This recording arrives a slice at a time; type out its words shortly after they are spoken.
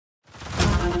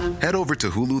Head over to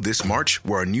Hulu this March,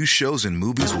 where our new shows and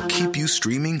movies will keep you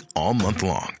streaming all month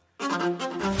long.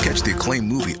 Catch the acclaimed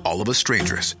movie All of Us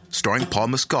Strangers, starring Paul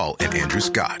Mescal and Andrew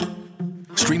Scott.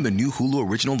 Stream the new Hulu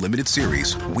original limited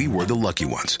series We Were the Lucky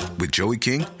Ones with Joey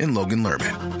King and Logan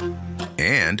Lerman.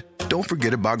 And don't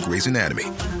forget about Grey's Anatomy.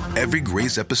 Every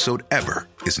Grey's episode ever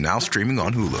is now streaming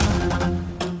on Hulu.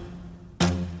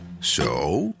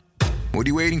 So, what are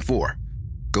you waiting for?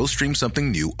 Go stream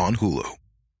something new on Hulu.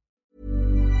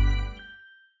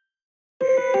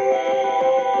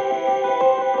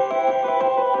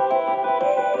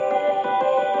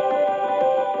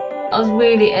 I was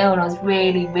really ill, and I was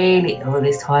really, really ill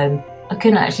this time. I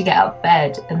couldn't actually get out of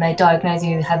bed, and they diagnosed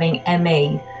me with having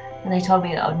ME, and they told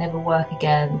me that I would never work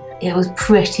again. It was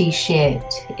pretty shit.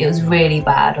 It was really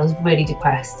bad. I was really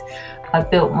depressed. I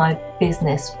built my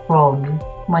business from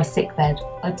my sickbed.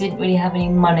 I didn't really have any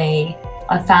money.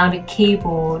 I found a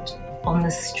keyboard on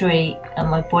the street, and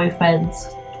my boyfriend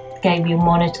gave me a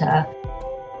monitor.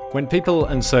 When people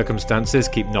and circumstances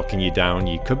keep knocking you down,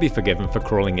 you could be forgiven for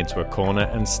crawling into a corner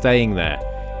and staying there.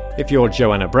 If you're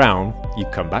Joanna Brown, you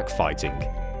come back fighting.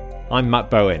 I'm Matt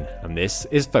Bowen, and this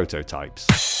is Phototypes.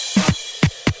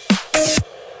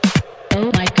 Oh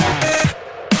my god.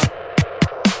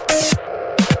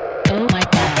 Oh my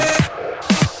god.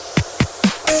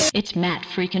 It's Matt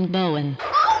freaking Bowen.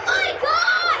 Oh my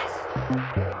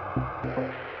gosh!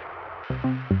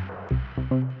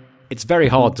 It's very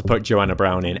hard to put Joanna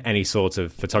Brown in any sort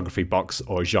of photography box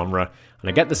or genre, and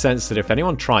I get the sense that if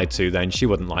anyone tried to, then she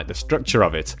wouldn't like the structure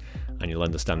of it, and you'll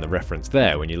understand the reference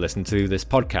there when you listen to this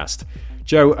podcast.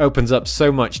 Jo opens up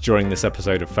so much during this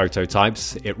episode of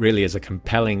Phototypes. It really is a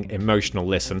compelling, emotional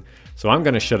listen, so I'm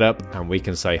going to shut up and we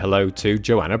can say hello to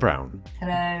Joanna Brown.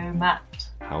 Hello, Matt.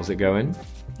 How's it going?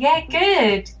 Yeah,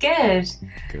 good. Good.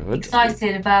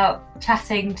 Excited about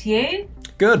chatting to you.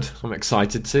 Good. I'm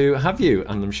excited to have you,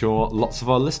 and I'm sure lots of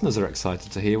our listeners are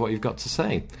excited to hear what you've got to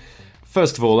say.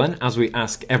 First of all then, as we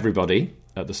ask everybody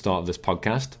at the start of this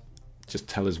podcast, just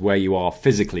tell us where you are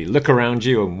physically. Look around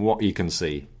you and what you can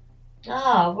see.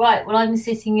 Right. Well, I'm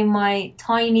sitting in my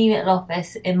tiny little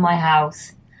office in my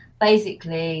house.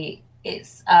 Basically,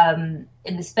 it's in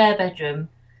the spare bedroom.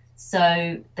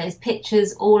 So there's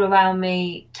pictures all around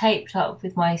me, taped up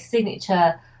with my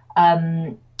signature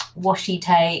washi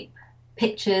tape,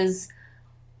 pictures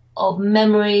of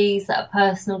memories that are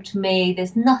personal to me.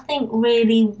 There's nothing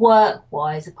really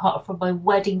work-wise apart from my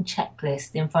wedding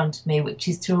checklist in front of me, which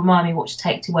is to remind me what to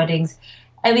take to weddings.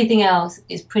 Everything else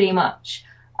is pretty much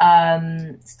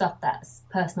stuff that's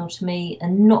personal to me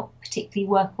and not particularly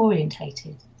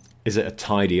work-orientated. Is it a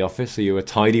tidy office? Are you a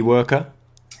tidy worker?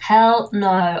 Hell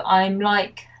no. I'm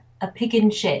like a pig in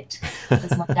shit,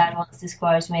 as my dad once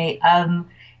described me.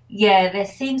 There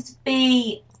seems to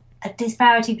be a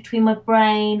disparity between my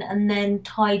brain and then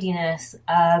tidiness.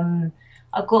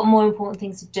 I've got more important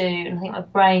things to do, and I think my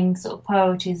brain sort of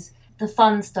priorities the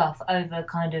fun stuff over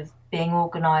kind of being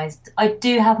organised. I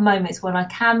do have moments when I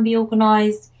can be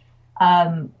organised.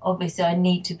 Obviously, I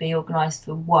need to be organised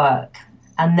for work.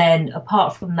 And then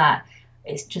apart from that,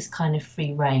 it's just kind of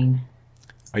free reign.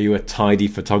 Are you a tidy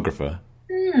photographer?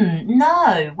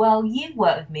 No. Well, you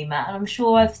work with me, Matt, and I'm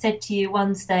sure I've said to you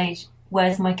one stage,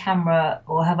 where's my camera,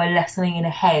 or have I left something in a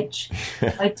hedge?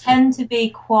 I tend to be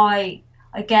quite,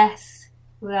 I guess,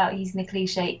 without using the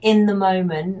cliche, in the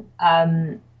moment,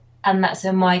 and that's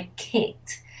so my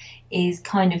kit is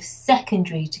kind of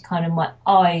secondary to kind of my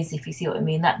eyes, if you see what I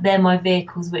mean. That they're my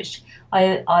vehicles, which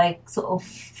I sort of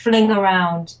fling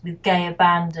around with gay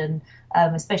abandon,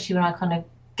 especially when I kind of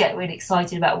get really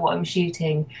excited about what I'm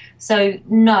shooting. So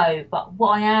no, but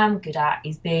what I am good at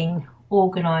is being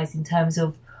organised in terms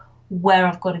of where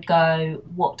I've got to go,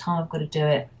 what time I've got to do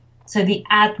it. So the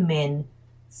admin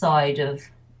side of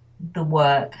the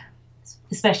work,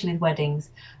 especially with weddings,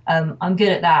 I'm good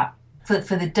at that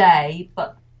for the day,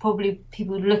 but probably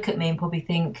people look at me and probably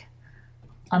think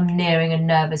I'm nearing a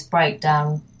nervous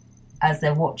breakdown as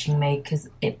they're watching me, because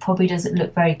it probably doesn't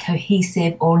look very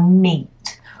cohesive or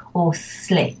neat or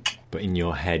slick. But in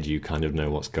your head, you kind of know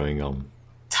what's going on.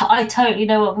 I totally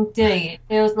know what I'm doing. It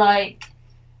feels like,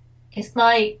 it's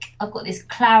like I've got this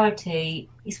clarity.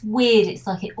 It's weird. It's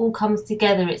like it all comes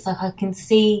together. It's like I can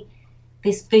see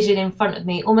this vision in front of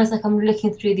me, almost like I'm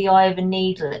looking through the eye of a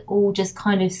needle. It all just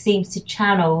kind of seems to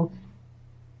channel.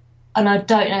 And I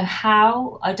don't know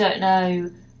how. I don't know.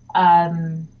 I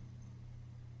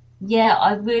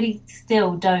really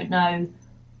still don't know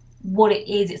what it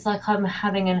is. It's like I'm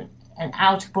having an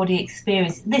out-of-body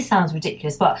experience. This sounds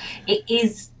ridiculous, but it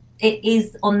is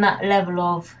on that level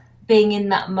of being in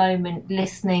that moment,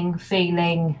 listening,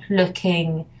 feeling,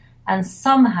 looking, and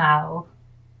somehow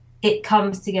it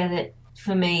comes together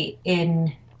for me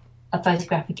in a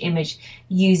photographic image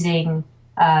using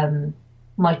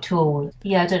my tool.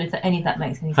 Yeah, I don't know if any of that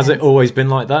makes any sense. Has it always been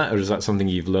like that, or is that something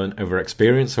you've learned over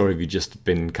experience, or have you just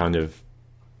been kind of,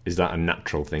 is that a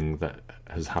natural thing that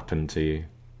has happened to you?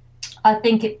 I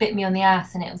think it bit me on the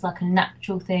ass, and it was like a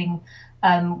natural thing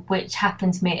which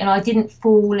happened to me, and I didn't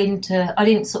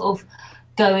sort of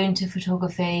go into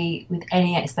photography with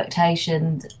any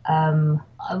expectations.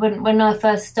 When I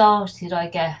first started, I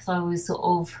guess I was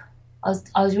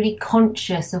I was really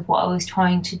conscious of what I was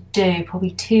trying to do,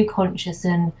 probably too conscious,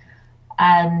 and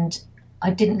I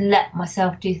didn't let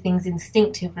myself do things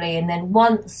instinctively. And then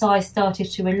once I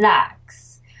started to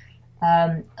relax,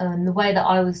 and the way that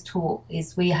I was taught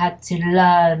is we had to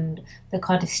learn the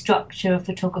kind of structure of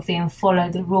photography and follow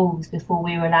the rules before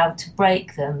we were allowed to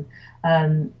break them.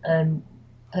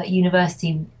 At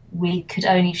university, we could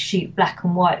only shoot black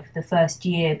and white for the first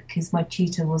year because my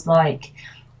tutor was like,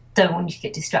 don't want you to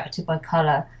get distracted by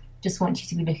colour, just want you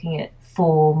to be looking at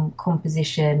form,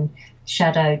 composition,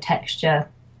 shadow, texture,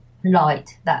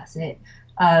 light, that's it.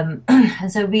 And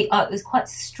so it was quite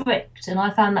strict, and I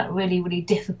found that really, really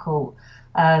difficult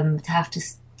to have to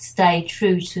stay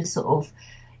true to sort of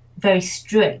very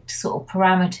strict sort of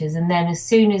parameters. And then as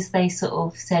soon as they sort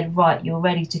of said, right, you're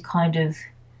ready to kind of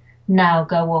now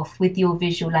go off with your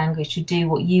visual language to do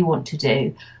what you want to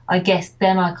do, I guess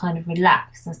then I kind of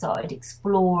relaxed and started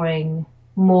exploring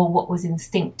more what was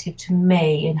instinctive to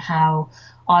me and how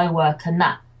I work, and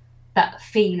that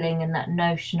feeling and that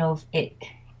notion of it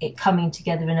coming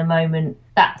together in a moment,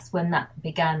 that's when that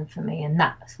began for me. And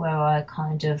that's where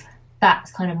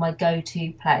that's kind of my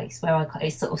go-to place where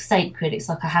it's sort of sacred. It's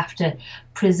like I have to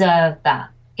preserve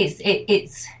that.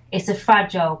 It's a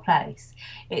fragile place.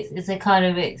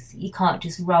 You can't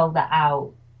just roll that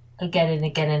out again and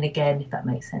again and again, if that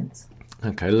makes sense.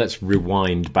 Okay, let's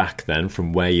rewind back then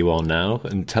from where you are now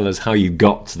and tell us how you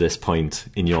got to this point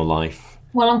in your life.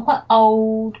 Well, I'm quite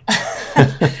old.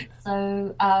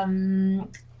 So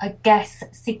I guess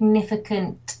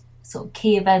significant sort of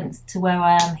key events to where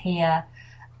I am here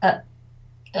at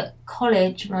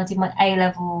college. When I did my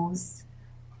A-levels,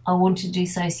 I wanted to do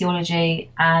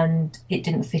sociology and it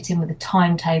didn't fit in with the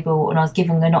timetable, and I was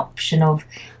given an option of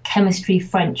chemistry,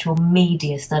 French or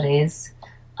media studies.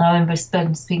 And I remember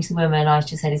speaking to the woman and I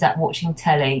just said, is that watching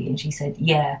telly? And she said,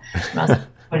 yeah. And I was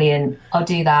like, brilliant, I'll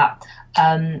do that.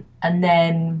 And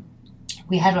then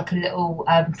we had like a little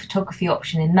photography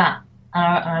option in that, and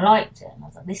I liked it. And I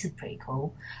was like, this is pretty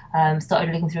cool.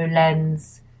 Started looking through a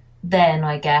lens then,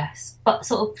 I guess, but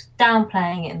sort of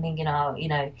downplaying it and thinking, oh, you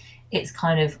know, it's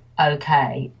kind of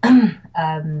okay.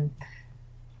 I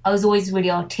was always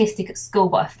really artistic at school,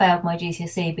 but I failed my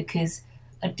GCSE because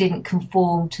I didn't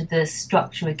conform to the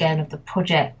structure again of the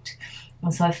project.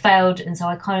 And so I failed, and so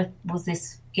I kind of was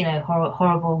this, you know,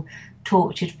 horrible,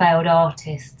 tortured, failed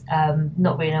artist,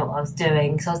 not really know what I was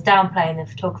doing. So I was downplaying the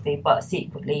photography, but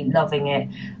secretly loving it.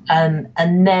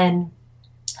 And then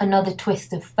another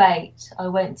twist of fate, I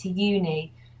went to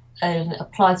uni and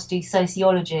applied to do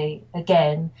sociology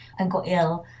again and got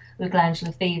ill with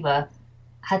glandular fever.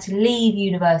 Had to leave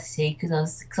university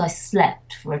because I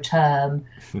slept for a term.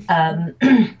 And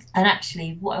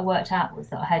actually what I worked out was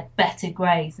that I had better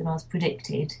grades than I was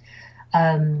predicted.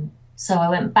 So I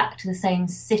went back to the same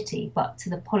city, but to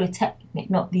the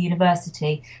Polytechnic, not the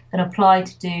university, and applied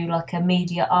to do like a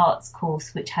media arts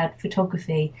course, which had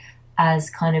photography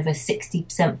as kind of a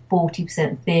 60%,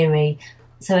 40% theory.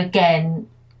 So again,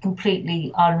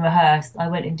 completely unrehearsed, I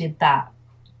went and did that.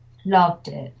 Loved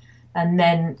it. And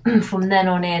then from then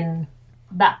on in,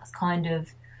 that's kind of,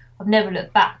 I've never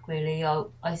looked back really. I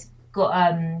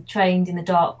got trained in the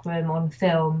darkroom on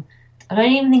film. I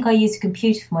don't even think I used a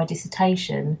computer for my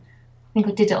dissertation. I think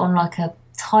I did it on like a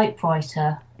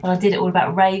typewriter, and I did it all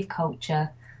about rave culture.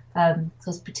 So I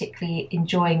was particularly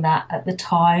enjoying that at the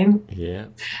time. Yeah.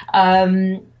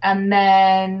 And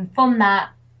then from that,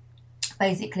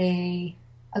 basically,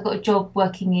 I got a job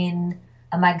working in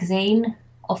a magazine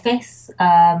office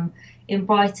in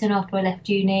Brighton after I left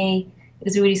uni. It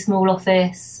was a really small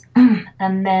office,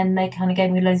 and then they kind of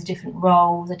gave me loads of different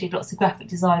roles. I did lots of graphic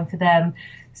design for them,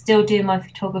 still doing my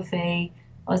photography.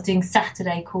 I was doing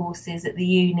Saturday courses at the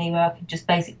uni where I could just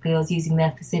basically, I was using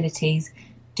their facilities,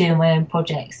 doing my own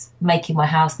projects, making my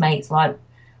housemates like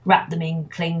wrap them in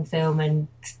cling film and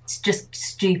just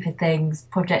stupid things,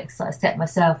 projects that I set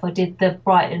myself. I did the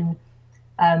Brighton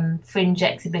Fringe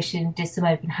exhibition, did some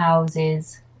open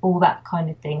houses, all that kind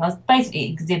of thing. I was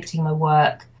basically exhibiting my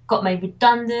work. Got made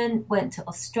redundant, went to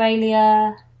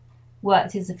Australia,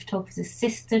 worked as a photographer's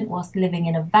assistant whilst living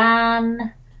in a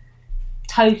van.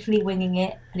 totally winging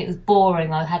it, and it was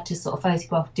boring. I had to sort of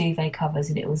photograph duvet covers,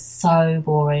 and it was so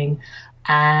boring.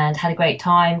 And had a great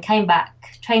time. Came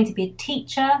back, trained to be a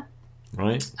teacher.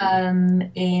 Right.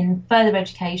 In further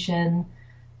education,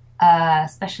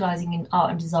 specialising in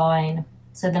art and design.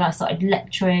 So then I started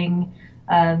lecturing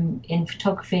in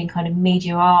photography and kind of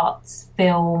media arts,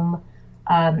 film,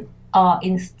 art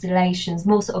installations,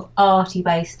 more sort of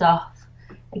arty-based stuff.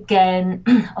 Again,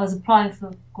 I was applying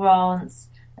for grants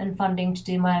and funding to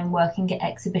do my own work and get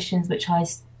exhibitions, which I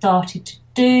started to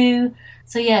do.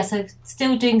 So yeah, so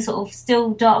still doing sort of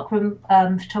still darkroom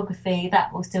photography,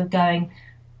 that was still going.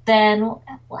 Then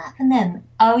what happened then?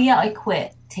 Oh yeah, I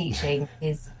quit teaching.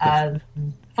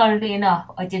 Funnily enough,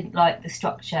 I didn't like the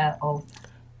structure of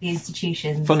the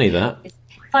institutions. Funny that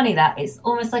it's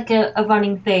almost like a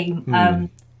running theme.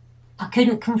 I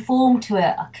couldn't conform to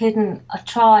it. I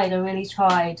really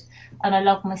tried, and I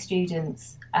love my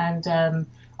students, and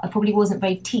I probably wasn't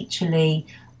very teacherly.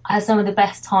 I had some of the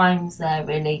best times there,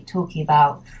 really, talking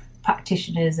about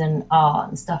practitioners and art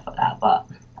and stuff like that, but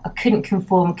I couldn't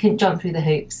conform, couldn't jump through the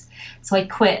hoops. So I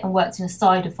quit and worked in a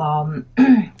cider farm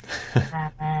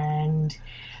and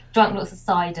drank lots of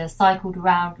cider, cycled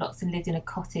around lots and lived in a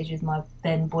cottage with my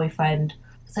then boyfriend.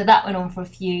 So that went on for a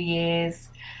few years,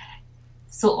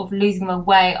 sort of losing my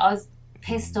way. I was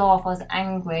pissed off, I was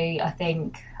angry, I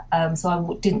think.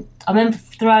 So I remember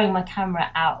throwing my camera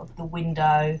out of the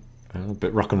window. A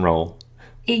bit rock and roll.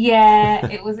 Yeah,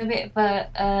 it was a bit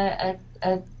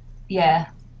of yeah.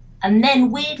 And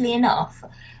then, weirdly enough,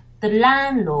 the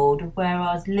landlord of where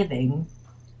I was living,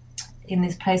 in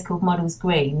this place called Muddles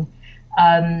Green,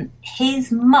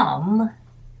 his mum,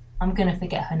 I'm going to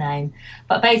forget her name,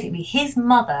 but basically his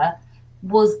mother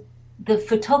was the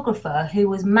photographer who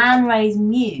was Man Ray's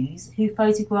muse, who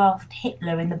photographed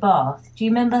Hitler in the bath. Do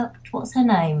you remember? What's her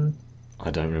name? I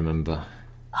don't remember.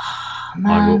 Oh,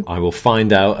 man. I will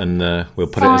find out, and we'll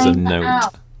put it as a note.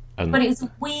 But it was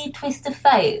a weird twist of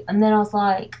fate, and then I was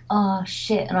like, oh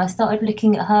shit, and I started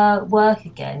looking at her work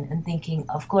again and thinking,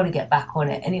 I've got to get back on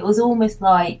it. And it was almost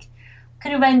like I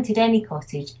could have rented any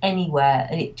cottage anywhere,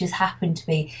 and it just happened to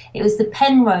be, it was the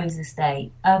Penrose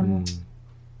estate. I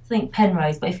think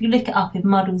Penrose, but if you look it up, in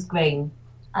Muddles Green.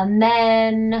 And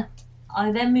then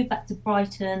I moved back to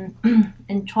Brighton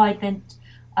and tried then,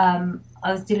 I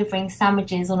was delivering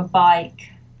sandwiches on a bike,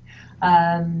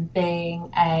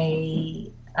 being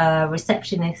a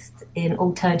receptionist in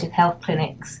alternative health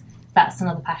clinics. That's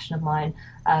another passion of mine.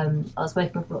 I was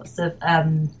working with lots of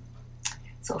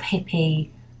sort of hippie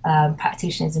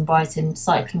practitioners in Brighton,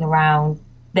 cycling around,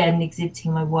 then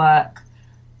exhibiting my work.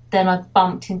 Then I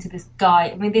bumped into this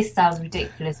guy. I mean, this sounds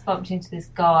ridiculous. Bumped into this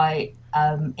guy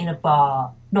in a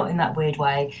bar, not in that weird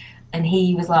way. And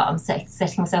he was like, I'm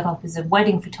setting myself up as a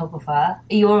wedding photographer.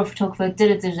 You're a photographer,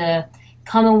 da-da-da-da.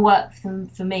 Come and work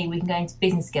for me. We can go into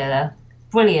business together.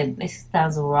 Brilliant. This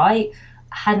sounds all right.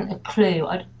 I hadn't a clue.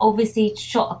 I'd obviously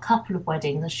shot a couple of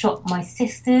weddings. I shot my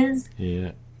sister's,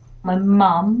 my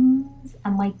mum's,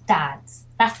 and my dad's.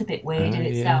 That's a bit weird in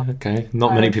itself. Okay.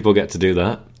 Not many people get to do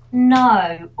that.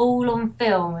 No, all on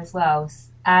film as well.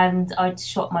 And I'd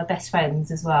shot my best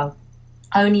friends as well.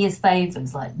 Only as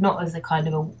favours, like not as a kind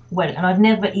of a wedding. And I'd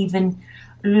never even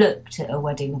looked at a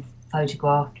wedding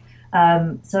photograph.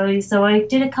 So I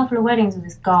did a couple of weddings with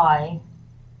this guy,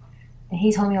 and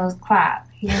he told me I was crap.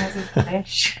 He was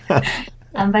English,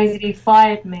 and basically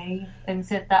fired me and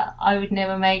said that I would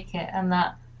never make it and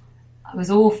that I was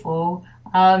awful.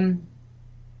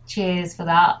 Cheers for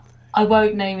that. I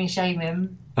won't name and shame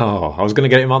him. Oh, I was going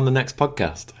to get him on the next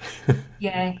podcast.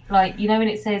 Yeah, like, you know when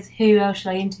it says, who else should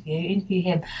I interview? Interview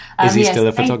him. Is he still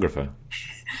a photographer?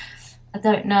 I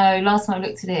don't know. Last time I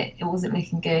looked at it, it wasn't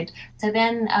looking good. So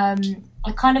then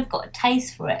I kind of got a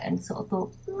taste for it and sort of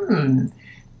thought,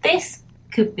 this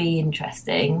could be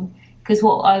interesting. Because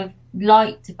what I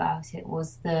liked about it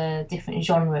was the different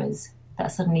genres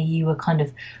that suddenly you were kind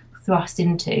of thrust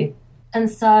into. And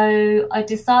so I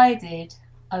decided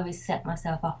I would set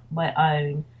myself up on my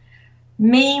own.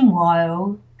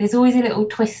 Meanwhile, there's always a little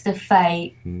twist of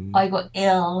fate. I got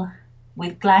ill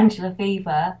with glandular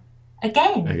fever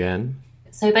again.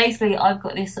 So basically, I've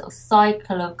got this sort of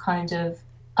cycle of kind of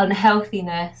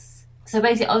unhealthiness. So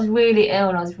basically, I was really ill,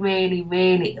 and I was really,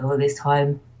 really ill this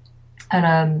time.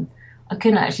 And I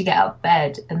couldn't actually get out of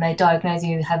bed, and they diagnosed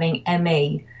me with having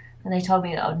ME. And they told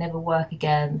me that I would never work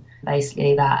again.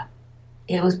 Basically, that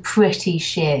it was pretty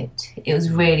shit. It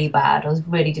was really bad. I was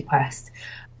really depressed.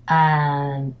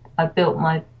 And I built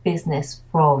my business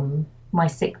from my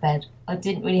sickbed. I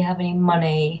didn't really have any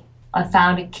money. I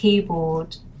found a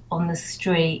keyboard on the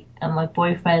street, and my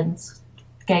boyfriend's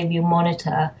gave me a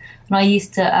monitor, and I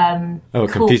used to a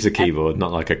computer keyboard,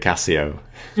 not like a Casio.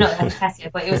 Not like a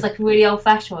Casio, but it was like a really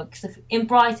old-fashioned one. Because in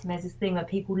Brighton, there's this thing where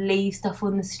people leave stuff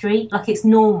on the street, like it's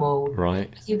normal.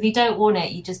 Right. If you don't want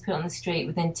it, you just put it on the street.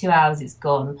 Within 2 hours, it's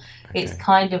gone. Okay. It's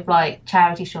kind of like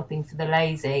charity shopping for the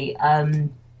lazy.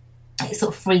 It's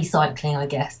sort of free cycling, I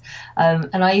guess.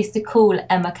 And I used to call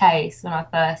Emma Case when I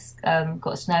first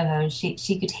got to know her, and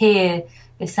she could hear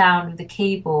the sound of the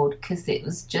keyboard because it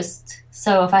was just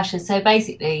so old-fashioned. So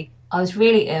basically, I was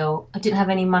really ill. I didn't have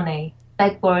any money.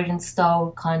 Begged, borrowed and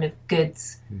stole kind of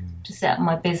goods to set up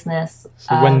my business.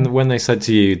 So when they said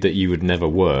to you that you would never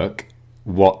work,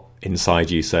 what inside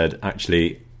you said,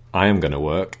 actually, I am going to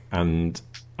work and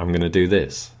I'm going to do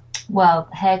this? Well,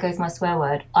 here goes my swear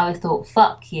word. I thought,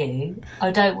 fuck you. I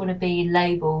don't want to be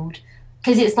labelled.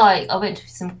 Because it's like, I went to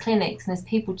some clinics and there's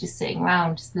people just sitting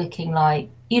around just looking like,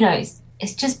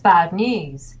 it's just bad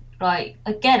news. Like,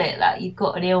 I get it that you've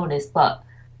got an illness, but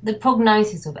the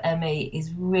prognosis of ME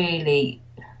is really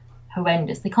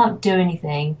horrendous. They can't do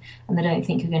anything and they don't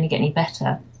think you're going to get any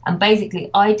better. And basically,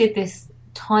 I did this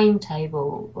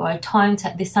timetable, or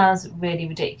this sounds really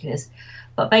ridiculous,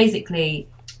 but basically,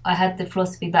 I had the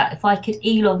philosophy that if I could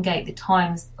elongate the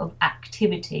times of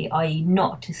activity, i.e.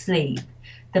 not to sleep,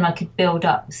 then I could build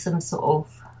up some sort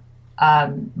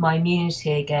of my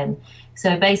immunity again.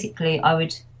 So basically, I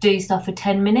would do stuff for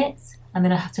 10 minutes and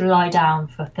then I have to lie down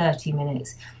for 30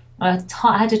 minutes. I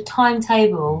had a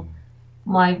timetable,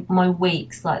 my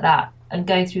weeks like that, and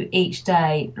go through each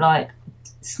day, like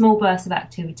small bursts of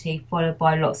activity followed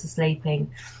by lots of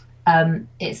sleeping.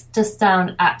 It's just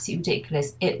sound absolutely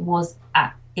ridiculous. It was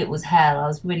hell. I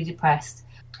was really depressed.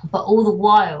 But all the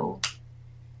while,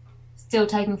 still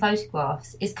taking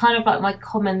photographs. It's kind of like my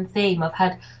common theme.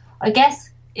 I guess,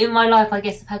 in my life, I've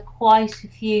had quite a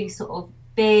few sort of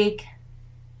big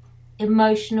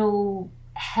emotional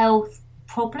health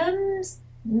problems.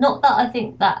 Not that I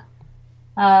think that,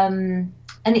 and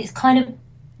it's kind of,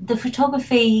 the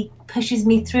photography pushes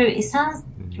me through. It sounds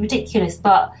ridiculous,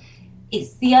 but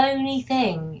it's the only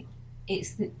thing.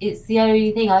 It's the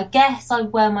only thing. I guess I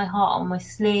wear my heart on my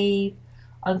sleeve.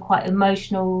 I'm quite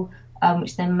emotional,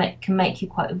 which then can make you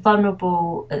quite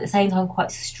vulnerable. At the same time,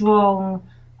 quite strong.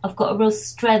 I've got a real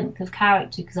strength of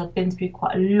character because I've been through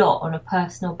quite a lot on a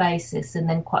personal basis, and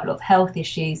then quite a lot of health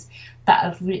issues that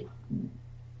have,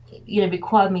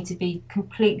 required me to be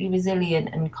completely resilient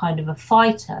and kind of a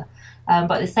fighter.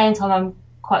 But at the same time, I'm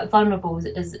quite vulnerable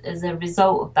as a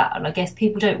result of that. And I guess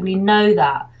people don't really know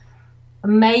that.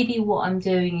 And maybe what I'm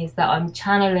doing is that I'm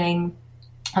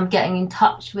getting in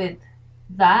touch with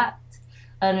that,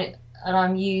 and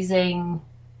I'm using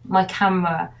my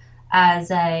camera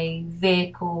as a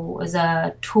vehicle, as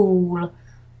a tool,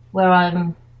 where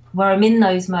I'm in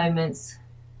those moments,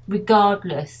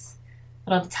 regardless,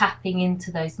 and I'm tapping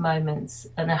into those moments,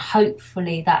 and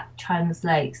hopefully that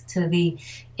translates to the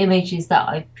images that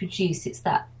I produce. It's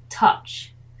that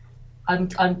touch.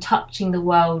 I'm touching the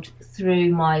world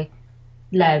through my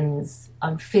lens.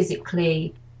 I'm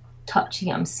physically touching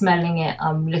it. I'm smelling it.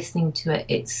 I'm listening to it.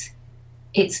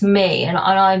 It's me, and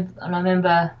I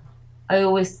remember. I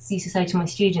always used to say to my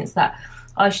students that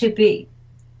I should be,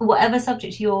 whatever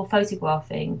subject you're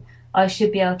photographing, I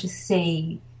should be able to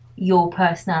see your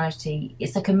personality.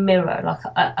 It's like a mirror. Like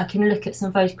I can look at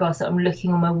some photographs that I'm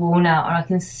looking on my wall now, and I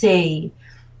can see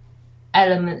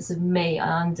elements of me.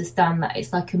 I understand that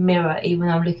it's like a mirror. Even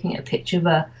though I'm looking at a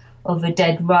picture of a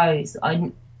dead rose,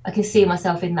 I can see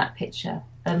myself in that picture.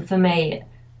 And for me,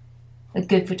 a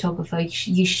good photographer,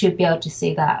 you should be able to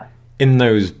see that. In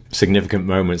those significant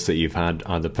moments that you've had,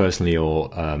 either personally or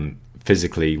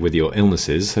physically with your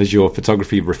illnesses, has your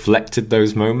photography reflected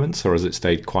those moments, or has it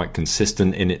stayed quite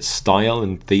consistent in its style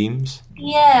and themes?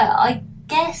 Yeah, I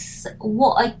guess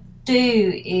what I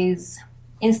do is,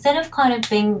 instead of kind of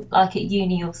being like at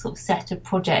uni or sort of set a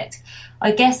project,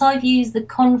 I guess I've used the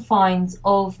confines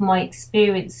of my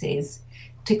experiences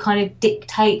to kind of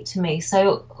dictate to me.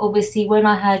 So obviously when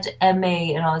I had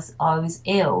ME and I was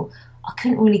ill, I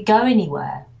couldn't really go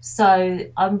anywhere. So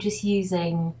I'm just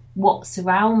using what's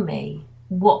around me,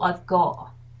 what I've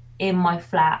got in my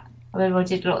flat. I remember I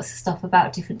did lots of stuff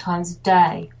about different times of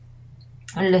day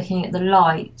and looking at the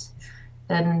light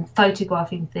and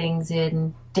photographing things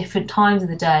in different times of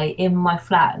the day in my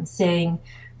flat and seeing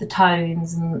the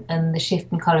tones and the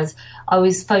shift in colours. I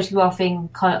was photographing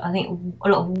I think a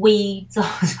lot of weeds. I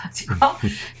was photographing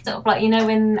sort of like,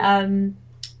 when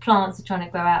plants are trying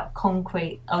to grow out of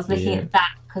concrete. I was looking at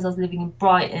that because I was living in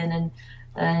Brighton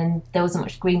and there wasn't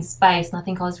much green space, and I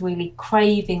think I was really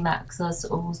craving that because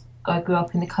I grew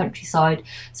up in the countryside.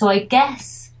 So I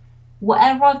guess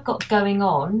whatever I've got going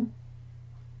on,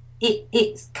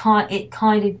 it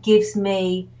kind of gives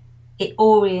me, it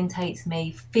orientates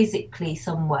me physically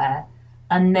somewhere,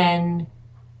 and then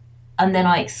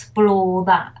I explore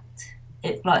that,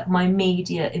 like my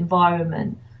immediate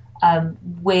environment,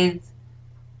 with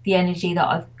the energy that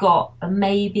I've got, and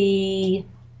maybe,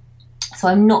 so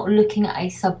I'm not looking at a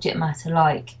subject matter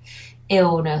like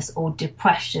illness or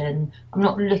depression. I'm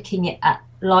not looking at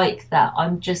like that.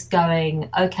 I'm just going,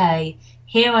 okay,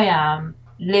 here I am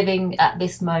living at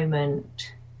this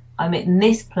moment. I'm in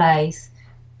this place.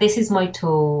 This is my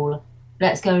tool.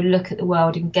 Let's go look at the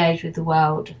world, engage with the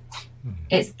world.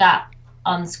 It's that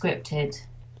unscripted.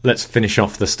 Let's finish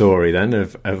off the story then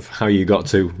of how you got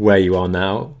to where you are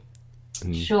now.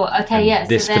 Sure. Okay. Yeah.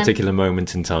 This particular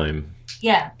moment in time.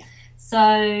 Yeah.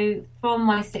 So from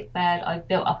my sickbed, I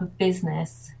built up a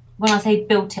business. When I say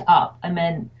built it up, I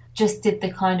meant just did the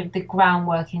kind of the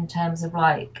groundwork in terms of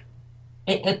like,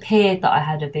 it appeared that I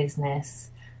had a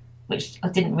business, which I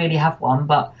didn't really have one,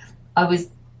 but that was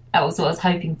what I was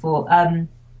hoping for.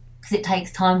 Because it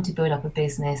takes time to build up a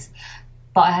business.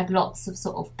 But I had lots of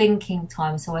sort of thinking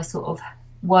time, so I sort of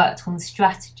worked on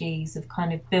strategies of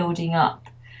kind of building up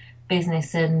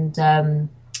business and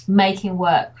making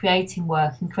work, creating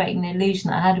work, and creating an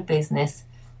illusion that I had a business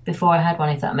before I had one,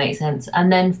 if that makes sense.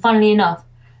 And then, funnily enough,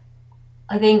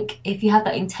 I think if you have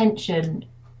that intention,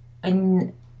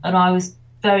 and I was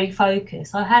very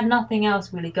focused, I had nothing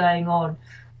else really going on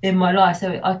in my life,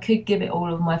 so I could give it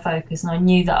all of my focus, and I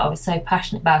knew that I was so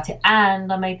passionate about it,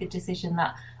 and I made the decision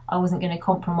that I wasn't going to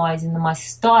compromise in my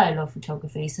style of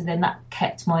photography, so then that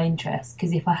kept my interest,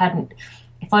 because if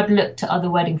I'd looked at other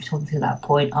wedding photography at that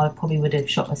point, I probably would have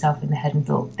shot myself in the head and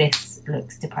thought, this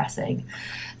looks depressing.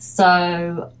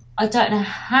 So I don't know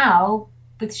how,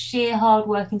 with sheer hard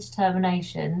work and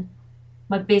determination,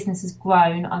 my business has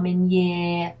grown. I'm in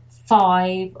year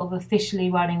 5 of officially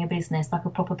running a business like a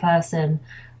proper person.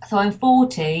 So I'm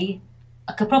 40,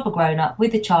 like a proper grown-up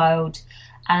with a child,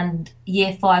 and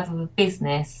year 5 of a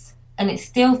business, and it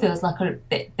still feels like a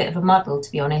bit of a muddle,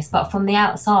 to be honest, but from the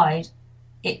outside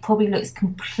it probably looks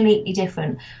completely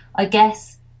different. I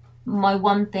guess my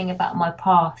one thing about my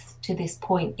path to this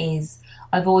point is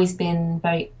I've always been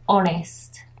very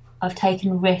honest. I've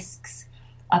taken risks.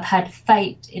 I've had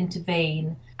fate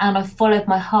intervene, and I've followed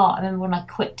my heart. I remember when I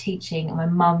quit teaching and my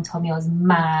mum told me I was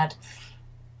mad,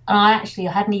 and I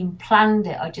hadn't even planned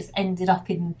it. I just ended up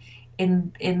in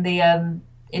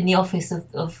the office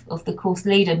of the course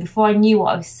leader. And before I knew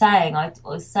what I was saying, I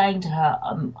was saying to her,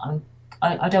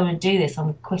 I don't want to do this,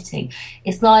 I'm quitting.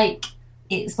 It's like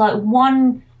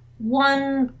one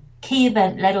key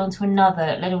event led on to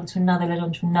another, led on to another, led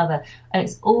on to another. And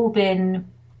it's all been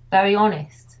very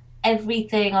honest.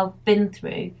 Everything I've been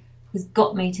through has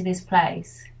got me to this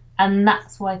place. And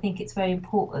that's why I think it's very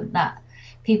important that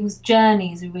people's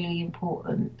journeys are really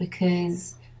important,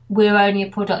 because we're only a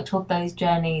product of those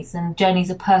journeys, and journeys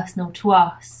are personal to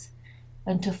us.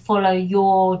 And to follow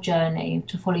your journey,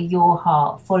 to follow your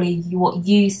heart, follow what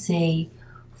you see,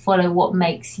 follow what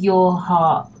makes your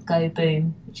heart go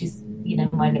boom, which is,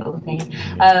 my little thing.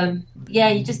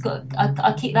 You just got,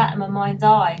 I keep that in my mind's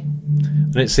eye.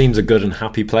 And it seems a good and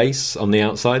happy place on the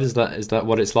outside. Is that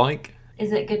what it's like?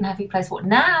 Is it a good and happy place? What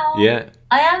now? Yeah.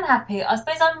 I am happy. I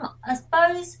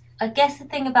guess the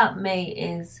thing about me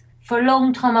is, for a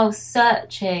long time I was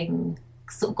searching,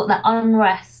 sort of got that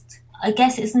unrest. I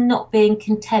guess it's not being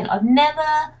content. I've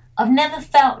never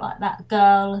felt like that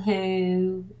girl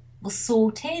who was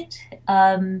sorted.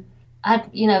 I've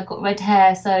got red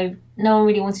hair, so no one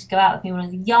really wanted to go out with me when I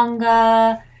was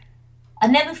younger. I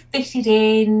never fitted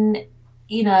in.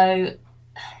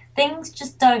 Things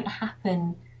just don't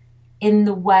happen in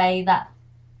the way that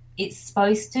it's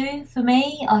supposed to for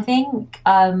me, I think.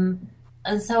 And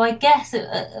so I guess,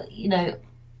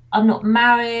 I'm not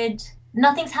married.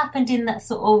 Nothing's happened in that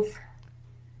sort of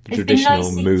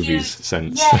traditional movies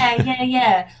sense.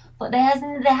 Yeah. But there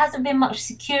hasn't been much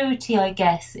security, I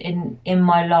guess, in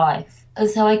my life. And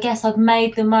so I guess I've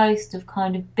made the most of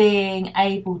kind of being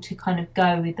able to kind of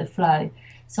go with the flow.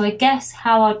 So I guess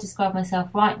how I'd describe myself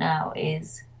right now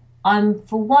is I'm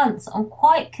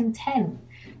quite content.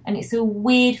 And it's a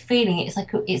weird feeling. It's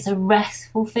like it's a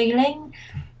restful feeling.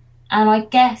 And I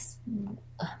guess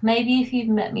maybe if you'd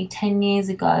met me 10 years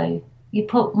ago,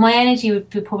 my energy would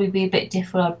probably be a bit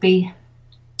different. I'd be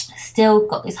still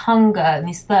got this hunger and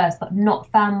this thirst, but not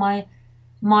found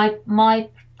my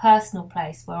personal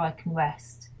place where I can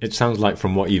rest. It sounds like,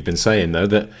 from what you've been saying, though,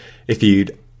 that if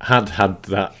you'd had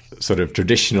that sort of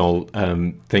traditional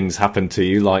things happen to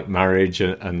you, like marriage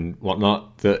and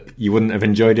whatnot, that you wouldn't have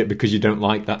enjoyed it because you don't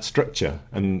like that structure.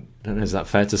 And is that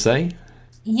fair to say?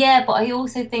 Yeah, but I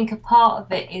also think a part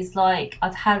of it is like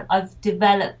I've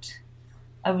developed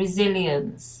a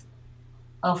resilience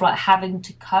of like having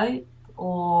to cope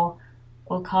or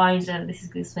kind of, this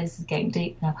is getting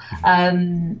deep now. I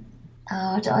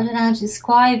don't know how to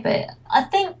describe it. I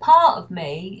think part of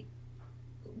me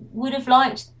would have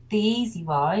liked the easy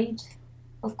ride,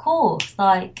 of course.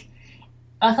 Like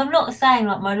I'm not saying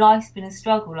like my life's been a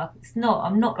struggle. Like it's not.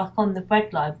 I'm not like on the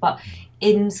breadline, but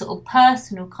in sort of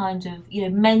personal kind of,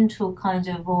 mental kind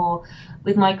of, or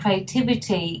with my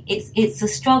creativity, it's a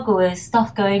struggle. There's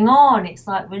stuff going on. It's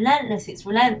like relentless. It's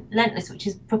relentless, which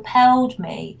has propelled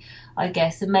me, I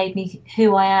guess, and made me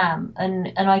who I am.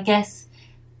 And I guess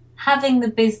having the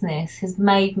business has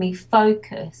made me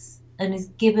focus and has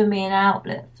given me an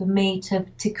outlet for me to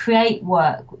create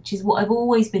work, which is what I've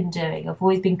always been doing. I've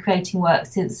always been creating work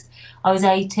since I was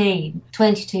 18,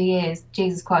 22 years,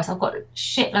 Jesus Christ. I've got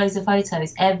shitloads of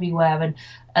photos everywhere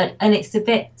and it's a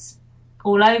bit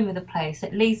all over the place.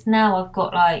 At least now I've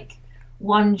got like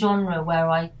one genre where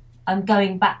I'm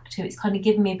going back to. It's kind of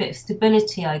given me a bit of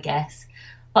stability, I guess.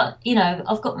 But,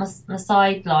 I've got my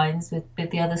sidelines with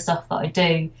the other stuff that I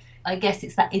do. I guess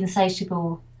it's that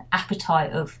insatiable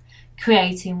appetite of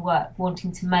creating work,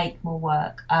 wanting to make more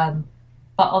work. But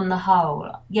on the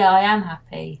whole, yeah, I am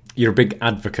happy. You're a big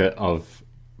advocate of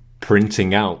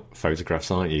printing out photographs,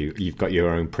 aren't you? You've got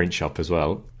your own print shop as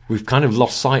well. We've kind of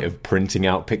lost sight of printing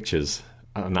out pictures,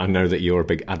 and I know that you're a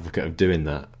big advocate of doing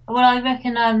that. Well, I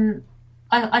reckon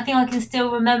I think I can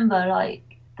still remember like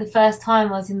the first time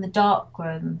I was in the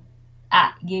darkroom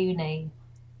at uni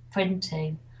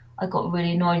printing. I got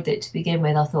really annoyed with it to begin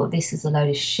with. I thought, this is a load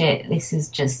of shit. This is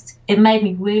just... It made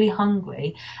me really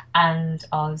hungry, and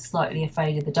I was slightly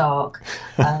afraid of the dark.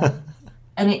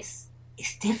 And it's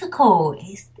difficult.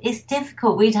 It's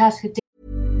difficult. We'd have to...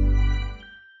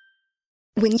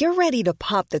 When you're ready to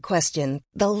pop the question,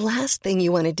 the last thing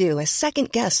you want to do is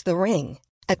second-guess the ring.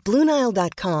 At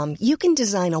BlueNile.com, you can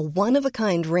design a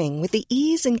one-of-a-kind ring with the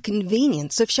ease and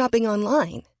convenience of shopping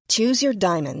online. Choose your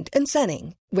diamond and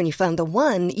setting. When you find the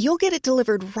one, you'll get it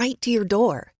delivered right to your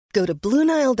door. Go to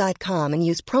BlueNile.com and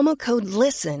use promo code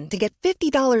LISTEN to get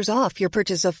 $50 off your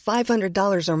purchase of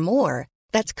 $500 or more.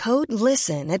 That's code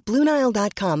LISTEN at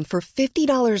BlueNile.com for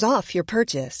 $50 off your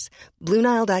purchase.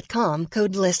 BlueNile.com,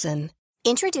 code LISTEN.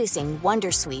 Introducing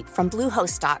Wondersuite from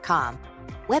Bluehost.com.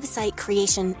 Website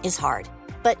creation is hard,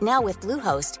 but now with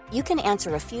Bluehost, you can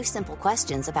answer a few simple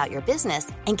questions about your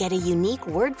business and get a unique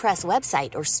WordPress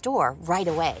website or store right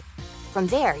away. From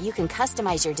there, you can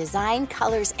customize your design,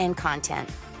 colors, and content.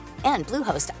 And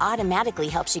Bluehost automatically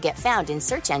helps you get found in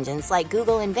search engines like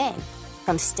Google and Bing.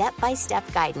 From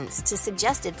step-by-step guidance to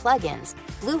suggested plugins,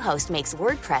 Bluehost makes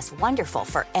WordPress wonderful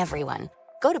for everyone.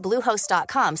 Go to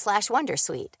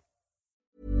bluehost.com/wondersuite.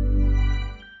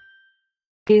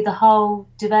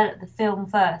 Develop the film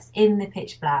first in the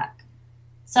pitch black.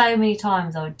 So many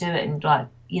times I would do it and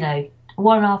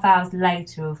 1.5 hours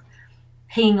later of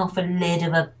peeing off a lid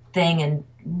of a thing and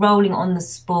rolling it on the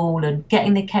spool and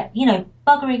getting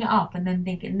buggering it up and then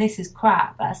thinking this is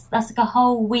crap. That's like a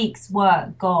whole week's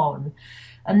work gone.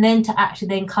 And then to actually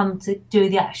then come to do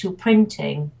the actual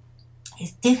printing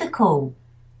is difficult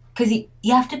because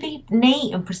you have to be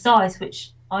neat and precise,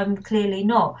 which I'm clearly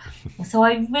not. So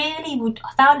I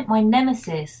found it my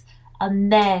nemesis.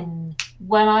 And then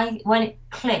when it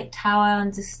clicked how I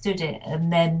understood it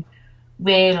and then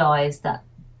realised that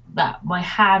my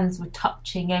hands were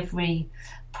touching every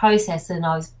process and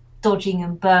I was dodging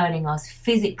and burning, I was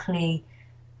physically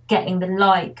getting the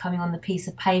light coming on the piece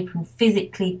of paper and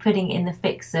physically putting it in the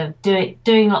fixer,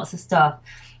 doing lots of stuff,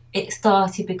 it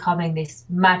started becoming this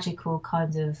magical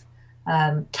kind of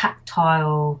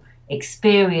tactile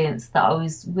experience that I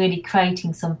was really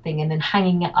creating something and then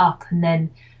hanging it up and then,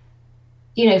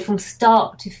 from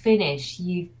start to finish,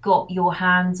 you've got your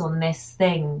hands on this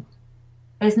thing.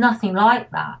 There's nothing like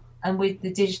that. And with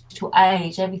the digital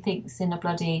age, everything's in a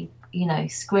bloody,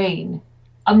 screen.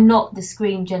 I'm not the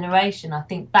screen generation. I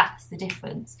think that's the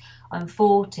difference. I'm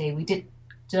 40. Did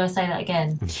I say that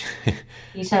again?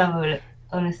 You tell me,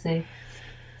 honestly.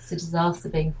 It's a disaster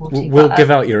being 40. We'll give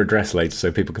out your address later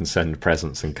so people can send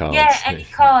presents and cards. Yeah, any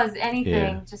cards, anything.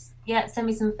 Yeah. Just, send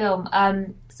me some film.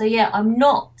 So, I'm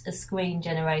not a screen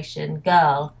generation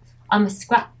girl. I'm a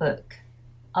scrapbook.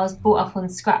 I was brought up on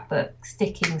scrapbook,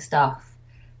 sticking stuff,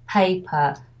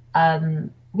 paper.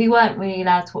 We weren't really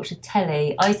allowed to watch a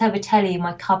telly. I used to have a telly in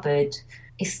my cupboard.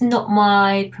 It's not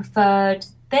my preferred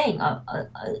thing. I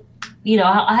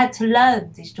had to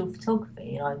learn digital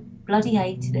photography and I bloody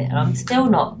hated it. And I'm still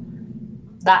not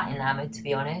that enamoured, to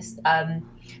be honest. I'm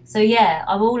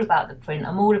all about the print.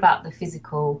 I'm all about the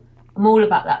physical. I'm I'm all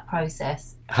about that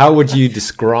process. How would you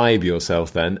describe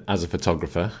yourself then as a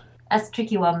photographer? That's a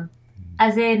tricky one.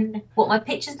 As in, what my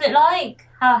pictures look like?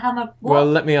 How my... What? Well,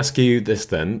 let me ask you this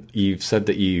then. You've said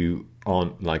that you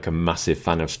aren't like a massive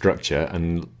fan of structure,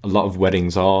 and a lot of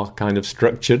weddings are kind of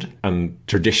structured and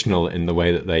traditional in the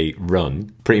way that they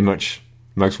run. Pretty much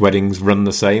most weddings run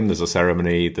the same. There's a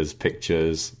ceremony, there's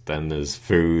pictures, then there's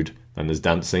food, then there's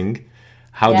dancing.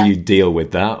 How do you deal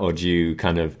with that? Or do you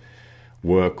kind of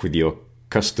work with your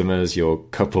customers, your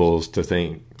couples, to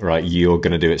think, right, you're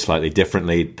going to do it slightly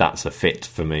differently, that's a fit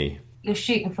for me? You're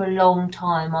shooting for a long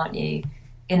time, aren't you,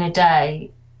 in a day?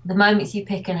 The moments you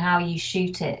pick and how you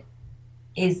shoot it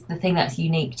is the thing that's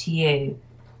unique to you.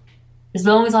 As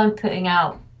long as I'm putting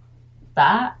out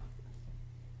that,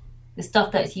 the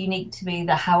stuff that's unique to me,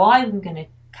 how I'm going to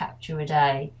capture a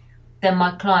day, then my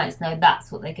clients know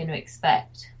that's what they're going to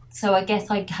expect. So I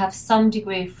guess I have some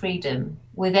degree of freedom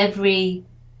with every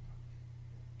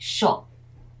shot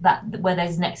where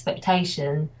there's an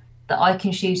expectation that I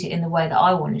can shoot it in the way that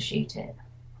I want to shoot it.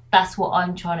 That's what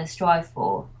I'm trying to strive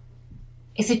for.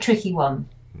 It's a tricky one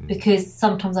because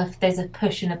sometimes there's a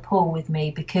push and a pull with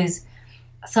me, because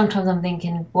sometimes I'm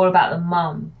thinking, what about the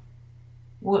mum?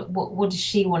 What does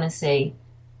she want to see?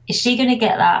 Is she going to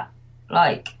get that?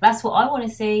 Like, that's what I want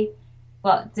to see,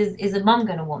 but is the mum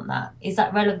going to want that? Is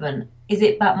that relevant? Is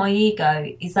it about my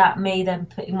ego? Is that me then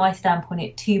putting my stamp on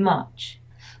it too much?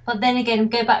 But then again,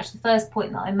 go back to the first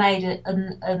point that I made,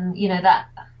 and you know, that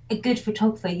a good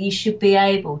photographer, you should be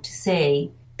able to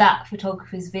see that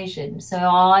photographer's vision. So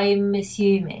I'm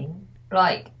assuming,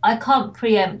 like, I can't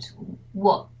preempt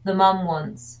what the mum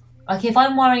wants. Like, if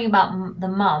I'm worrying about the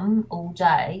mum all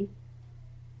day,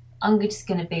 I'm just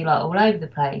going to be like all over the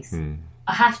place.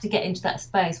 I have to get into that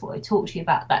space. What I talked to you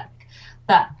about,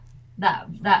 that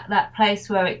place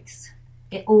where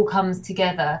it all comes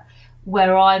together,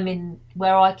 where I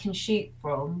can shoot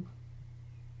from.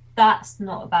 That's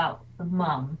not about the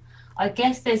mum. I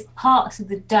guess there's parts of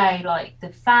the day, like the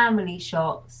family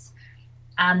shots,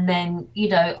 and then, you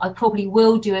know, I probably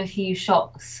will do a few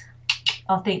shots.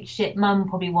 I think, shit, mum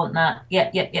probably want that.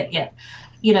 Yeah.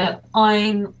 You know,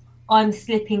 I'm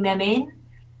slipping them in,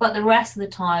 but the rest of the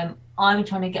time I'm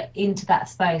trying to get into that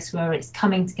space where it's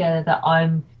coming together, that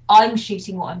I'm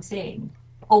shooting what I'm seeing,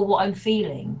 or what I'm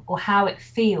feeling, or how it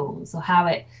feels, or how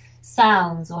it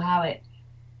sounds, or how it,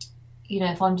 you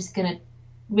know, if I'm just going to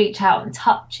reach out and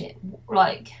touch it,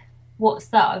 like, what's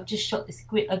that? I've just shot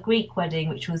a Greek wedding,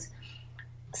 which was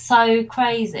so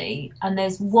crazy, and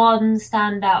there's one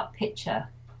standout picture,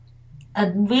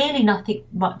 and really nothing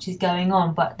much is going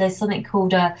on, but there's something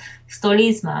called a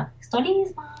stolizma.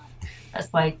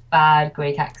 That's my bad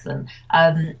Greek accent.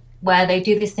 Where they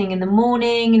do this thing in the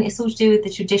morning, and it's all to do with the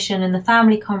tradition, and the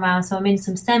family come around. So I'm in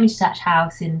some semi-detached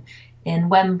house in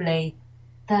Wembley.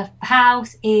 The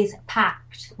house is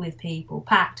packed with people,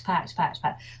 packed.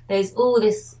 There's all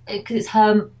this, because it's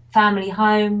her family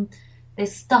home,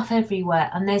 there's stuff everywhere,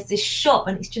 and there's this shot,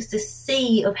 and it's just a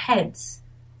sea of heads.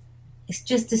 It's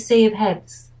just a sea of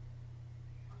heads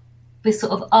with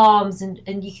sort of arms,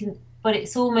 and you can, but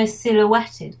it's almost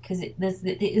silhouetted, because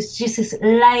it's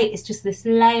just this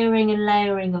layering and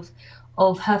layering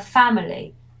of her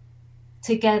family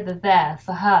together there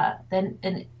for her. Then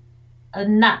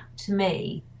and that, to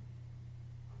me,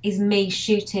 is me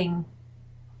shooting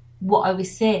what I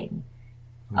was seeing.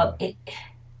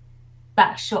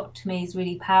 That shot to me is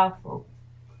really powerful.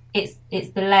 It's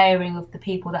the layering of the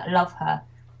people that love her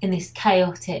in this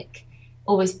chaotic,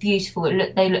 always beautiful.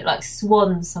 They look like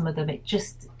swans. Some of them.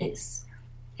 It's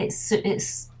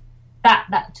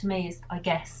that to me is, I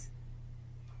guess,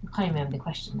 I can't remember the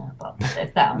question now, but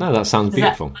there's that. No, that sounds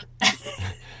beautiful.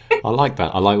 I like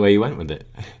that. I like where you went with it.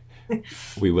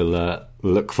 We will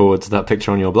look forward to that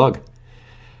picture on your blog.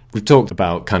 We've talked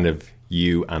about kind of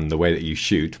you and the way that you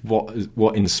shoot.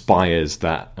 What inspires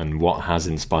that, and what has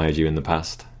inspired you in the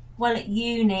past? Well, at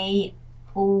uni,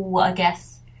 I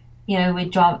guess, you know,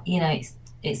 with drum, you know,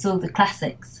 it's all the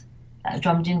classics that have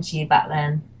drummed into you back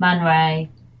then. Man Ray,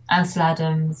 Ansel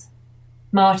Adams,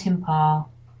 Martin Parr,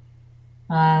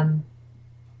 Nan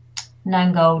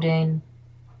Goldin,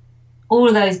 all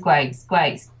of those greats,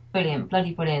 brilliant,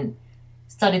 bloody brilliant.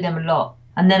 Studied them a lot.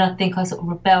 And then I think I sort of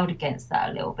rebelled against that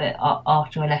a little bit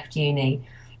after I left uni.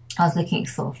 I was looking at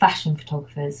sort of fashion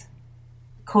photographers.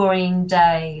 Corinne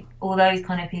Day, all those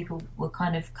kind of people were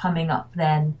kind of coming up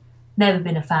then. Never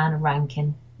been a fan of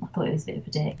Rankin. I thought he was a bit of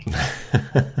a dick.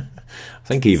 I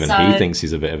think even he thinks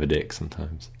he's a bit of a dick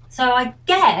sometimes. So I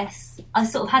guess I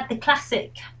sort of had the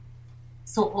classic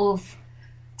sort of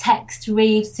text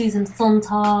read, Susan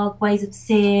Sontag, ways of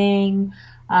seeing,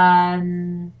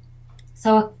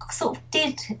 So I sort of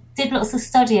did lots of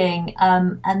studying,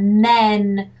 and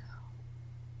then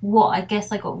what I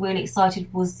guess I got really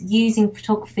excited was using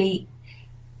photography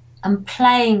and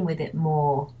playing with it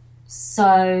more.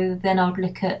 So then I'd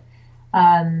look at,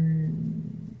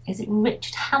 is it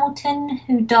Richard Hamilton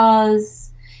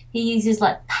he uses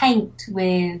like paint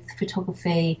with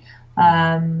photography.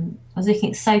 I was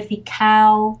looking at Sophie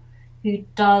Cow, who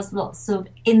does lots of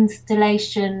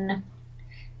installation.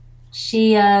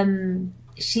 She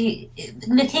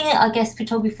looking at, I guess,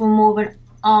 photography from more of an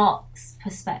arts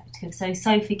perspective. So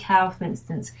Sophie Cow, for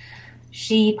instance,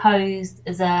 she posed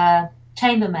as a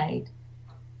chambermaid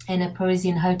in a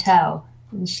Parisian hotel,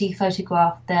 and she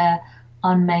photographed their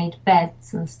unmade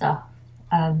beds and stuff.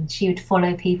 She would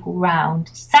follow people round.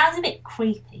 It sounds a bit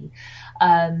creepy,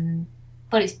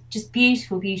 but it's just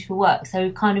beautiful, beautiful work.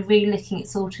 So kind of really looking at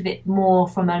sort of it more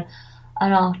from an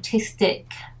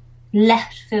artistic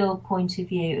left field point of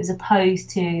view, as opposed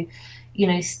to,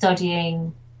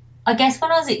 studying. I guess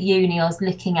when I was at uni, I was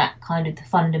looking at kind of the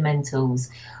fundamentals,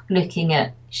 looking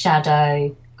at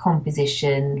shadow,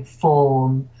 composition,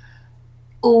 form,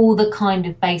 all the kind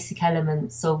of basic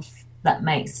elements that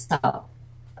makes up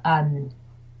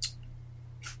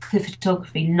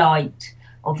photography, light,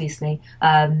 obviously,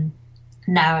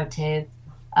 narrative,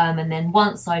 and then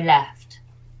once I left,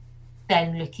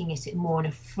 then looking at it more on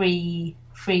a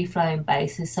free-flowing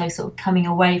basis, so sort of coming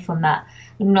away from that,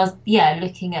 and I was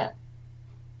looking at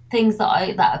things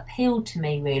that appealed to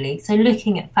me, really. So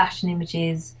looking at fashion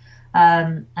images,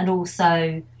 and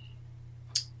also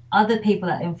other people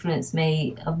that influenced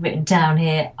me, I've written down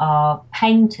here, are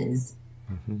painters,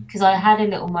 because I had a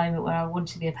little moment where I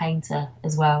wanted to be a painter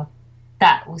as well.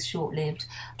 That was short-lived.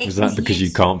 Was that because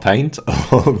you can't paint,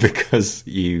 or because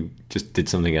you just did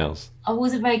something else? I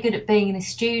wasn't very good at being in a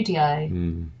studio.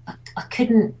 I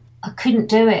couldn't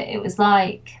do it. It was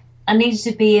like I needed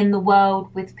to be in the world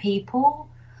with people,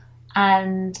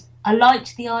 and I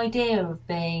liked the idea of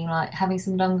being like having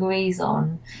some dungarees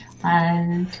on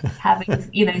and having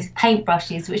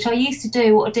paintbrushes, which I used to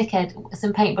do. What a dickhead!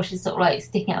 Some paintbrushes sort of like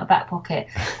sticking out my back pocket,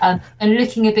 and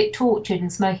looking a bit tortured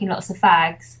and smoking lots of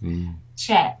fags.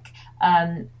 Check.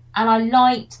 And I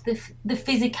liked the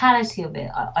physicality of it.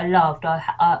 I loved.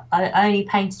 I only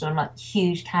painted on like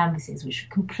huge canvases, which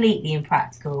were completely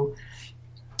impractical.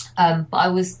 But I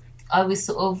was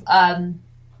sort of so I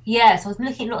was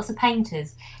looking at lots of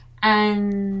painters,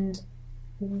 and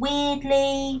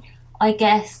weirdly, I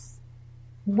guess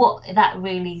what that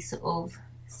really sort of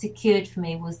secured for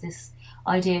me was this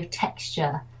idea of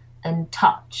texture and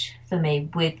touch for me,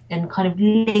 and kind of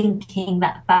linking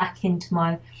that back into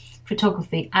my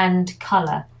photography and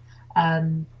colour.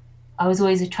 I was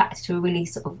always attracted to a really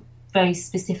sort of very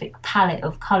specific palette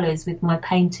of colours with my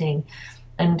painting,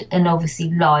 and obviously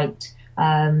light.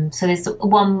 So there's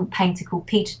one painter called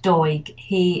Peter Doig.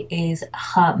 He is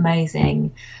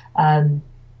amazing.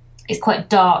 It's quite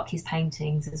dark, his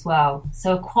paintings as well.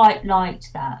 So I quite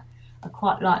liked that. I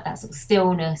quite like that sort of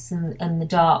stillness and the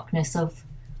darkness of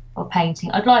painting.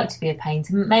 I'd like to be a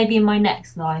painter, maybe in my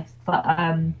next life. But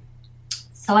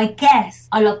so I guess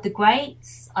I love the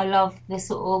greats. I love the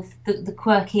sort of the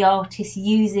quirky artists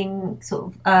using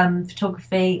sort of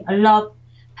photography. I love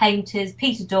painters.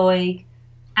 Peter Doig,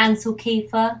 Ansel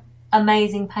Kiefer,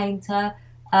 amazing painter.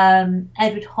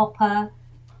 Edward Hopper.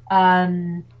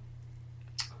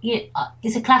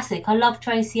 It's a classic. I love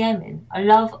Tracy Emin. I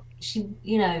don't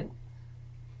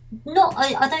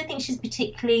think she's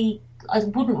particularly, I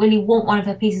wouldn't really want one of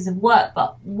her pieces of work,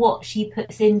 but what she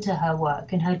puts into her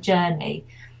work and her journey,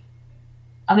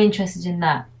 I'm interested in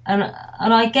that. And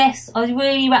I guess I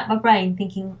really racked my brain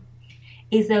thinking,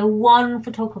 is there one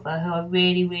photographer who I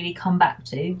really, really come back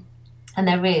to? And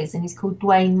there is, and he's called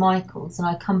Dwayne Michaels, and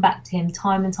I come back to him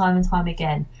time and time and time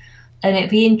again. And it'd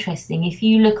be interesting, if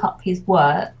you look up his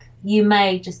work, you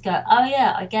may just go, oh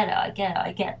yeah, I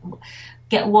get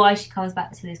why she comes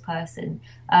back to this person.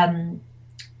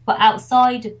 But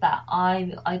outside of that,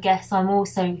 I guess I'm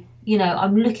also,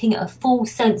 I'm looking at a full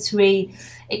sensory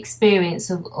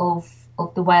experience of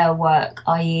the way I work,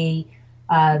 i.e.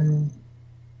 I'm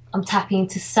tapping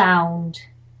into sound,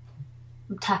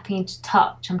 I'm tapping into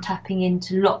touch, I'm tapping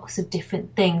into lots of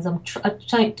different things. I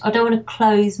don't want to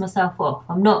close myself off.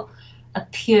 I'm not a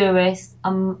purist.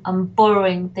 I'm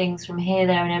borrowing things from here,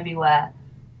 there and everywhere.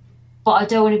 But I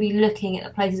don't want to be looking at the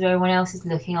places where everyone else is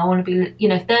looking. I want to be,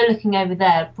 if they're looking over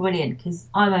there, brilliant, because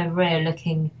I'm over here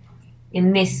looking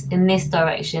in this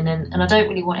direction, and I don't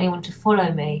really want anyone to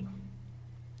follow me.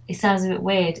 It sounds a bit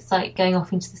weird. It's like going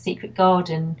off into the secret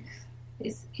garden.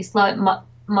 It's like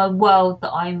my world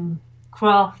that I'm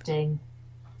crafting.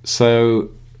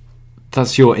 So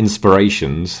that's your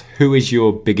inspirations. Who is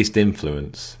your biggest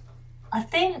influence? I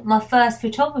think my first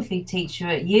photography teacher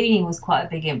at uni was quite a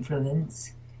big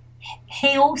influence.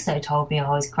 He also told me I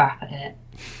was crap at it.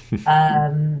 I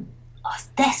was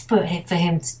desperate for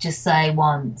him to just say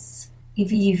once,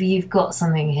 you've got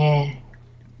something here.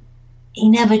 He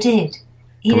never did.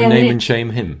 Can we name and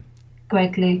shame him?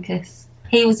 Greg Lucas.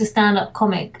 He was a stand-up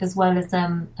comic as well as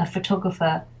a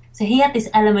photographer. So he had this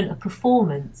element of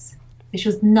performance, which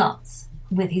was nuts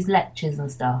with his lectures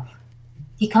and stuff.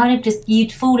 You kind of just,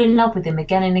 you'd fall in love with him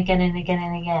again and again and again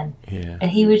and again. Yeah.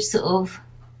 And he would sort of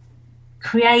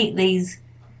create these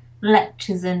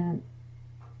lectures, and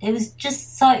it was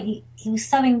just so, he was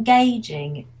so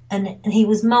engaging, and he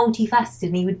was multifaceted,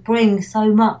 and he would bring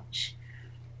so much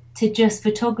to just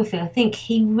photography. I think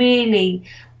he really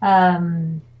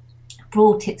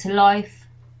brought it to life,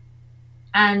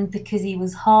 and because he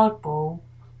was hardball,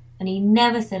 and he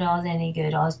never said I was any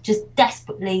good. I was just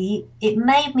desperately, it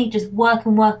made me just work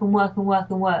and work and work and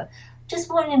work and work. Just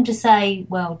wanted him to say,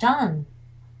 well done.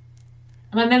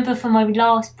 And I remember for my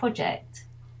last project,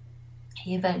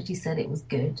 he eventually said it was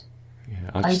good. Yeah,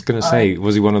 I was just going to say,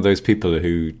 was he one of those people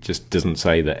who just doesn't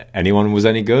say that anyone was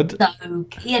any good? No,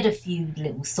 he had a few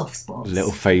little soft spots.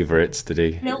 Little favourites, did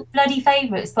he? Little bloody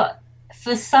favourites, but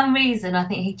for some reason, I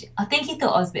think he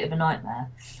thought I was a bit of a nightmare.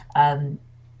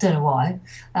 Don't know why.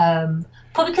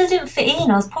 Probably because I didn't fit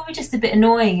in. I was probably just a bit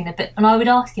annoying and I would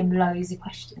ask him loads of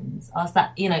questions. I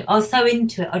was so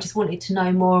into it. I just wanted to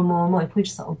know more and more and more. He probably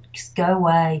just thought, just go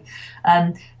away.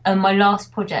 And my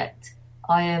last project,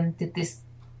 I did this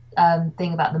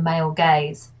thing about the male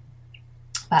gaze,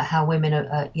 about how women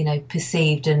are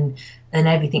perceived, and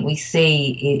everything we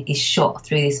see is shot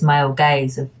through this male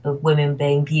gaze of women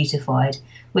being beautified,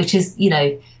 which is,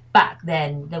 back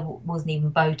then there wasn't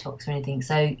even Botox or anything,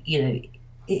 so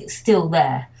it's still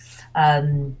there,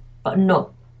 but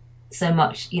not so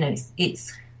much.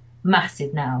 It's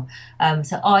massive now.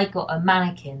 So I got a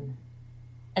mannequin,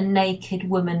 a naked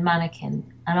woman mannequin,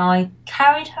 and I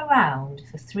carried her around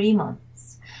for 3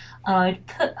 months, and I'd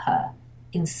put her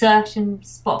in certain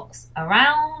spots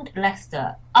around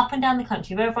Leicester, up and down the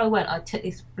country, wherever I went. I took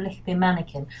this flipping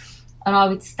mannequin, and I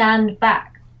would stand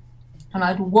back, and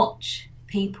I'd watch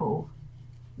people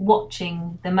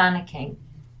watching the mannequin,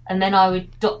 and then I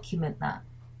would document that.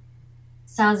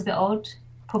 Sounds a bit odd,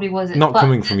 probably wasn't. Not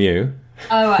coming from you.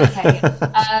 Oh, right, okay.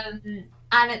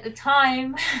 And at the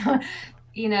time,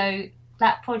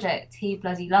 that project he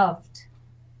bloody loved,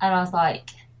 and I was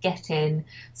like, get in.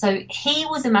 So he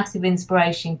was a massive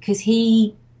inspiration because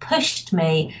he pushed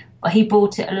me, but he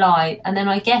brought it alive. And then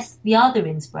I guess the other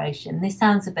inspiration, this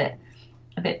sounds a bit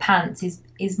pants,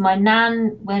 is my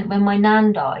nan. When my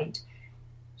nan died,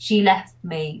 she left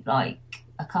me like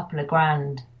a couple of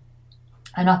grand,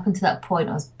 and up until that point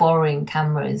I was borrowing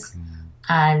cameras,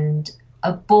 and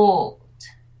I bought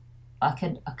like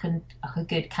a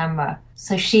good camera.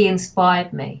 So she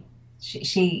inspired me.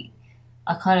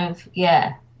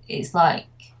 It's like,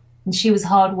 and she was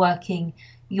hardworking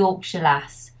Yorkshire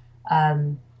lass,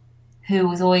 who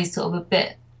was always sort of a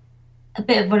bit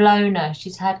of a loner.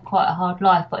 She's had quite a hard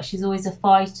life, but she's always a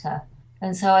fighter.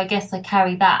 And so I guess I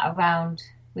carry that around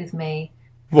with me.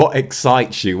 What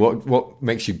excites you? What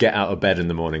makes you get out of bed in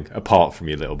the morning, apart from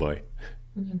your little boy?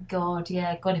 Oh God,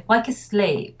 yeah. God, if I could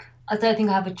sleep, I don't think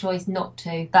I have a choice not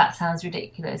to. That sounds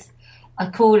ridiculous. I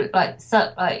call it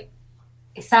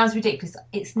it sounds ridiculous.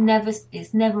 It's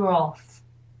never off.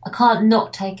 I can't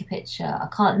not take a picture. I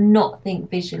can't not think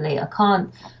visually. I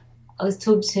was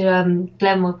talking to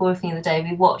Glenn, my boyfriend, the other day.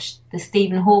 We watched the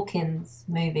Stephen Hawkins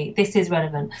movie. This is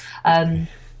relevant. And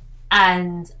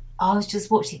I was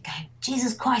just watching it going,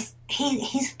 Jesus Christ,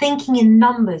 he's thinking in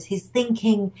numbers. He's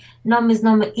thinking numbers,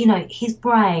 his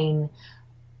brain.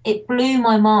 It blew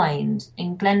my mind.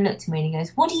 And Glenn looked at me and he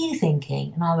goes, what are you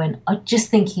thinking? And I went, I'm just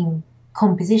thinking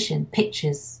composition,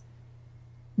 pictures,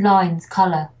 lines,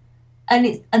 colour.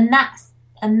 And that's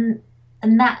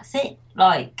it.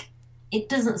 Like, it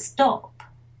doesn't stop.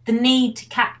 The need to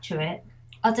capture it,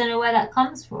 I don't know where that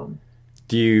comes from.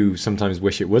 Do you sometimes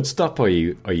wish it would stop, or are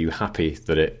you happy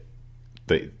that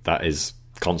that is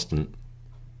constant?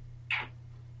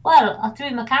 Well, I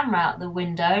threw my camera out the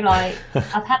window. Like,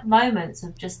 I've had moments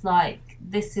of just like,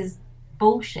 this is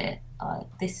bullshit.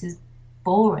 This is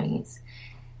boring.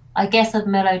 I guess I've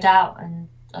mellowed out, and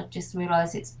I just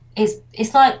realised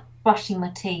it's like brushing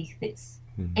my teeth.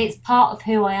 It's part of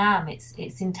who I am.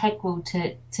 It's integral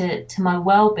to my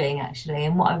well-being, actually.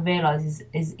 And what I realise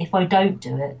is if I don't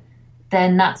do it,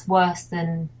 then that's worse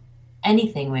than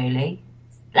anything, really.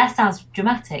 That sounds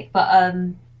dramatic, but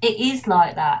it is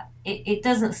like that. it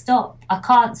doesn't stop. I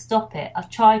can't stop it. I've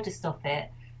tried to stop it.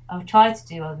 I've tried to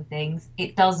do other things.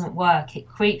 It doesn't work. It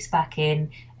creeps back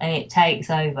in and it takes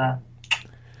over.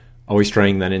 Are we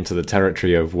straying then into the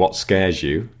territory of what scares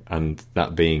you, and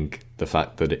that being the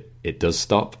fact that it does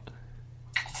stop?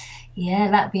 Yeah,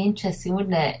 that'd be interesting,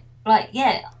 wouldn't it? Like,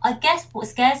 yeah, I guess what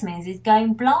scares me is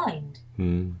going blind.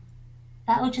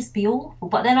 That would just be awful.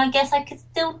 But then I guess I could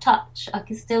still touch, I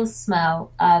could still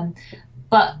smell.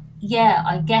 But yeah,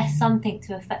 I guess something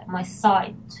to affect my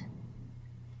sight.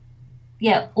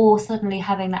 Yeah, or suddenly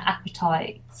having that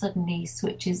appetite suddenly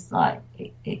switches, like,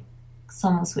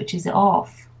 someone switches it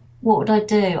off. What would I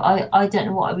do? I don't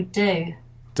know what I would do.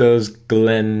 Does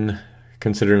Glenn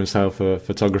consider himself a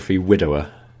photography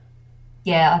widower?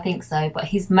 Yeah, I think so. But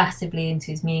he's massively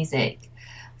into his music.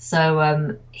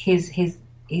 So he's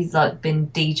like been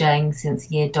DJing since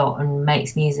year dot and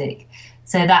makes music.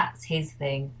 So that's his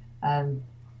thing.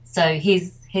 So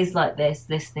he's like this,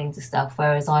 listening to stuff,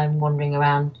 whereas I'm wandering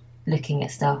around looking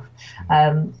at stuff.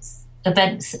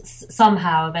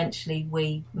 Somehow, eventually,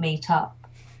 we meet up.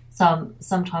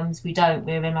 Sometimes we don't.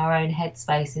 We're in our own head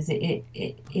spaces.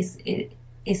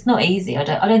 It's not easy. I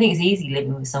don't think it's easy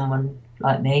living with someone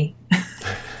like me.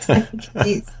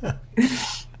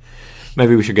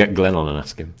 Maybe we should get Glenn on and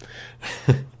ask him.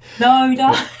 No.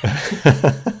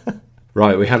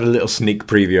 Right, we had a little sneak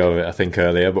preview of it, I think,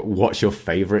 earlier, but what's your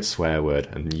favourite swear word?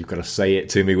 And you've got to say it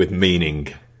to me with meaning.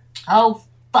 Oh,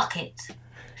 fuck it.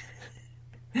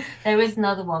 There is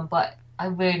another one, but I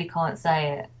really can't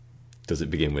say it. Does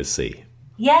it begin with C?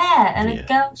 Yeah, and a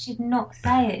girl should not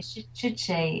say it, should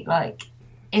she? Like,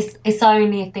 it's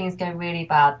only if things go really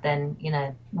bad, then,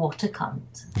 what a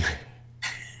cunt.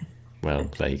 Well,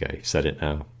 there you go. You said it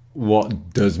now.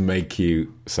 What does make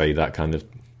you say that kind of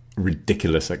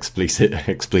ridiculous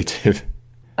expletive?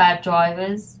 Bad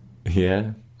drivers.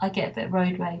 Yeah. I get a bit of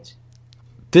road rage.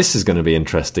 This is going to be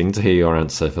interesting to hear your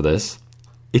answer for this.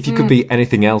 If you could be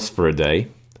anything else for a day,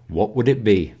 what would it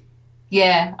be?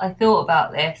 Yeah, I thought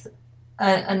about this,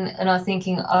 and I was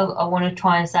thinking, I want to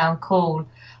try and sound cool,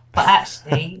 but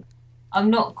actually, I'm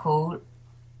not cool.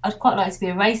 I'd quite like to be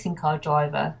a racing car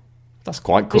driver. That's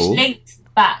quite cool. Which links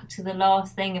back to the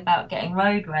last thing about getting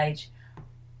road rage.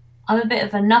 I'm a bit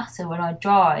of a nutter when I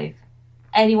drive.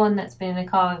 Anyone that's been in a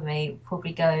car with me will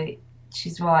probably go,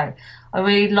 she's right. I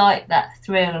really like that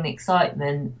thrill and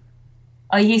excitement.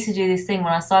 I used to do this thing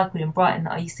when I cycled in Brighton.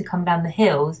 I used to come down the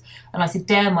hills and I used to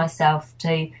dare myself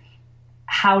to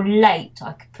how late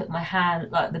I could put my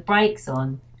hand, like the brakes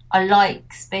on. I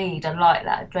like speed. I like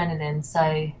that adrenaline.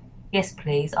 So, yes,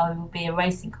 please, I will be a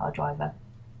racing car driver.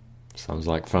 Sounds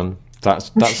like fun.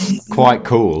 That's quite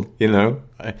cool, Do you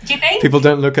think? People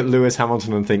don't look at Lewis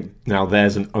Hamilton and think, now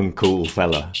there's an uncool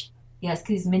fella. Yeah, it's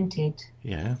because he's minted.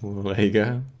 Yeah, well, there you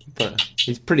go. But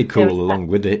he's pretty cool along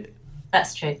with it.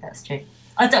 That's true.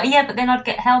 Yeah, but then I'd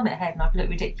get helmet head and I'd look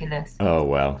ridiculous. Oh,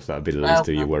 well, that'd be the least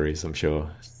of your worries, I'm sure.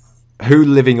 Who,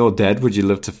 living or dead, would you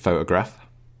love to photograph?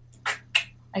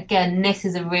 Again, this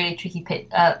is a really tricky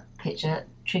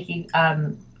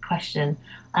question.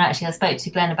 And actually, I spoke to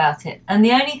Glenn about it. And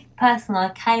the only person I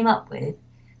came up with,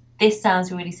 this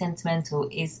sounds really sentimental,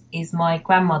 is my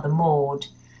grandmother, Maud.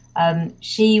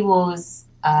 She was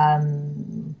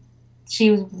really,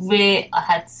 I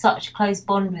had such a close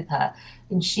bond with her.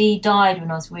 And she died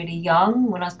when I was really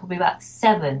young, when I was probably about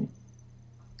 7.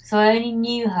 So I only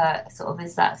knew her sort of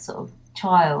as that sort of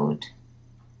child.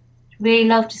 Really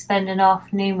loved to spend an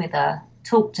afternoon with her,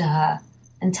 talk to her,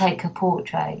 and take her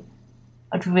portrait.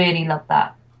 I'd really love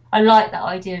that. I like that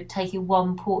idea of taking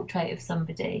one portrait of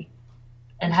somebody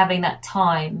and having that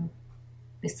time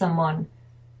with someone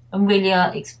and really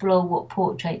explore what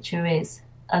portraiture is.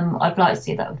 I'd like to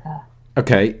do that with her.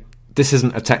 Okay, this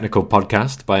isn't a technical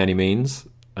podcast by any means,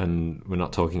 and we're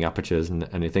not talking apertures and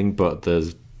anything, but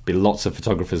there's been lots of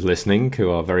photographers listening who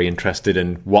are very interested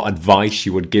in what advice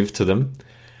you would give to them.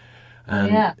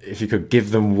 And if you could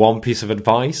give them one piece of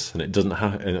advice, and it doesn't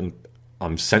have, and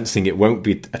I'm sensing it won't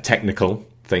be a technical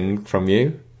thing from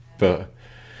you, but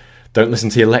don't listen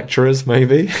to your lecturers,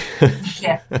 maybe.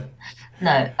 Yeah.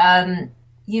 No.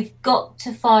 You've got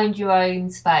to find your own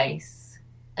space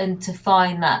and to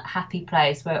find that happy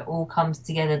place where it all comes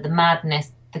together, the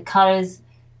madness, the colours,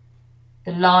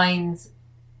 the lines,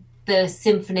 the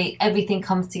symphony, everything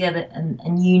comes together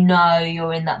and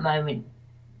you're in that moment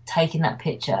taking that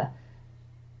picture.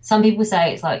 Some people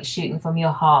say it's like shooting from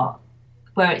your heart,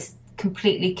 where it's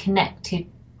completely connected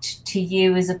to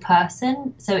you as a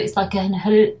person. So it's like an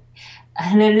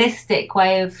holistic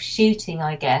way of shooting,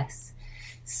 I guess.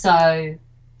 So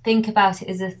think about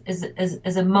it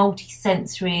as a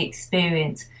multi-sensory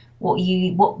experience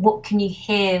what can you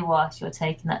hear whilst you're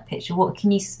taking that picture? What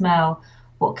can you smell?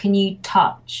 What can you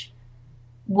touch?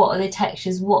 What are the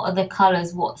textures? What are the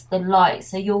colours? What's the light?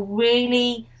 So you're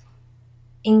really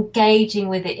engaging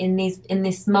with it in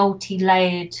this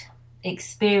multi-layered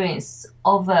experience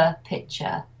of a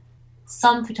picture.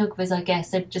 Some photographers, I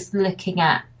guess, are just looking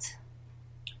at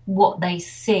what they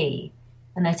see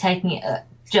and they're taking it at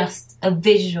just a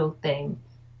visual thing.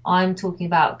 I'm talking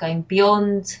about going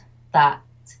beyond that,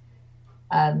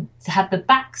 to have the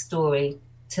backstory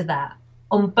to that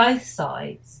on both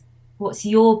sides. What's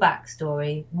your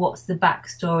backstory? What's the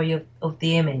backstory of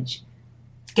the image?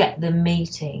 To get them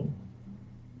meeting.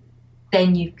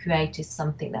 Then you've created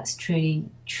something that's truly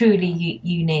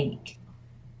unique,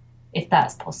 if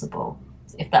that's possible,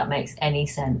 if that makes any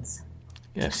sense.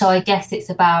 Yes. So I guess it's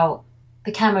about,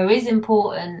 the camera is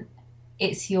important,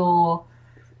 it's your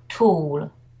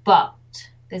tool, but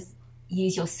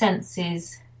use your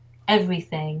senses,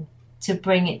 everything, to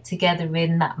bring it together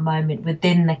in that moment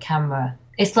within the camera.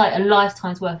 It's like a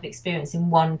lifetime's worth of experience in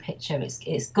one picture.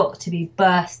 It's got to be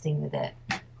bursting with it.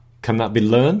 Can that be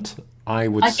learned? I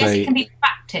guess it can be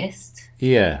practiced.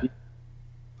 Yeah.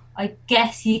 I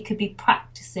guess you could be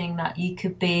practicing that. You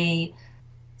could be,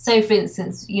 so for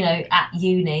instance, at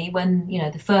uni, when,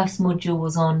 the first module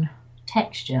was on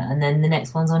texture, and then the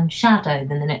next one's on shadow,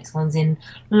 then the next one's in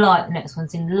light, the next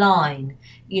one's in line.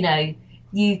 You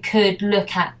could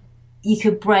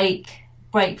break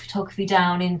photography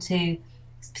down into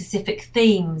specific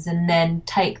themes, and then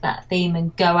take that theme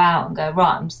and go out and go,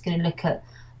 right, I'm just going to look at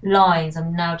lines,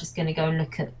 I'm now just going to go and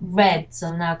look at reds,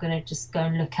 I'm now going to just go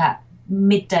and look at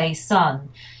midday sun.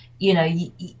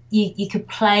 You could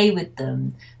play with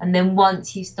them, and then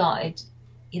once you started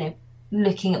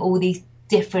looking at all these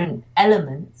different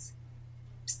elements,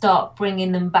 start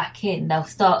bringing them back in, they'll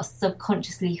start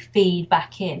subconsciously feed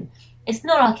back in. It's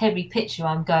not like every picture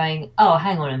I'm going, oh,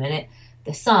 hang on a minute,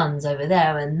 the sun's over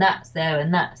there and that's there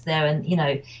and that's there, and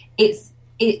it's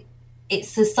a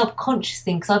subconscious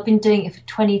thing, because I've been doing it for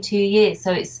 22 years,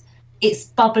 so it's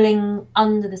bubbling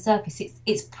under the surface.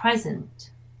 It's present.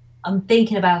 I'm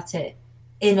thinking about it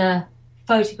in a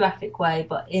photographic way,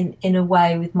 but in a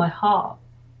way with my heart,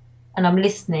 and I'm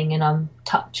listening and I'm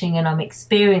touching and I'm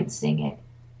experiencing it.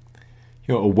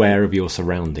 You're aware of your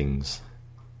surroundings.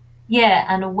 Yeah,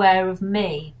 and aware of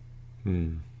me.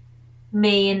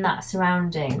 Me in that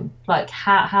surrounding. Like,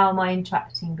 how am I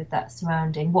interacting with that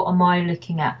surrounding? What am I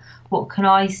looking at? What can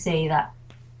I see that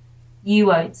you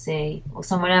won't see, or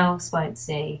someone else won't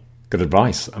see? Good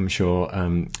advice. I'm sure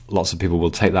lots of people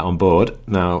will take that on board.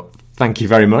 Now, thank you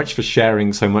very much for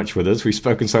sharing so much with us. We've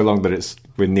spoken so long that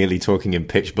we're nearly talking in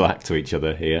pitch black to each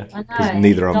other here, because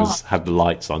neither of us had the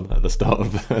lights on at the start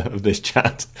of this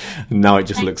chat. Now it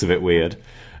just looks a bit weird.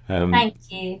 Thank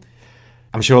you.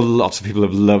 I'm sure lots of people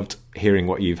have loved hearing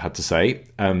what you've had to say.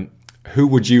 Who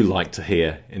would you like to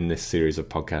hear in this series of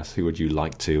podcasts? Who would you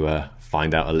like to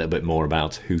find out a little bit more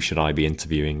about? Who should I be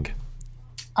interviewing?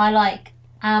 I like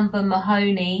Amber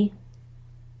Mahoney.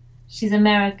 She's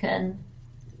American,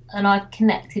 and I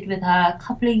connected with her a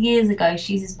couple of years ago.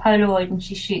 She uses Polaroid and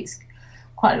she shoots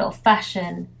quite a lot of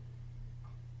fashion.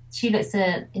 She looks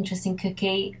an interesting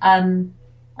cookie.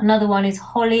 Another one is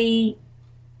Holly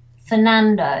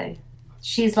Fernando.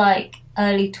 She's like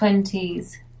early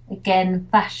 20s, again,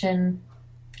 fashion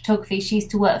photography. She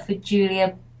used to work for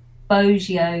Julia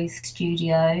Boggio's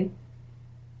studio.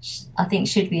 I think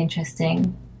should be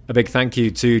interesting. A big thank you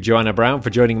to Joanna Brown for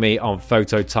joining me on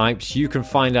Phototypes. You can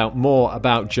find out more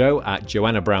about Jo at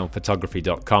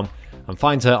joannabrownphotography.com and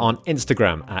find her on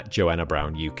Instagram at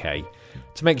joannabrownuk.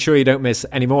 To make sure you don't miss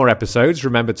any more episodes,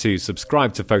 remember to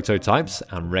subscribe to Phototypes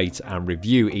and rate and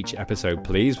review each episode,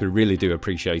 please. We really do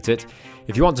appreciate it.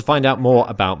 If you want to find out more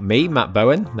about me, Matt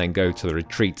Bowen, then go to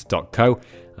theretreat.co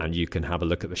and you can have a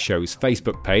look at the show's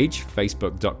Facebook page,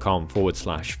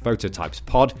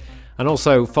 facebook.com/phototypespod, and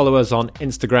also follow us on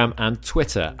Instagram and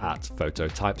Twitter at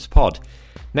Phototypespod.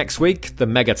 Next week, the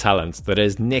mega talent that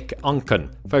is Nick Onken.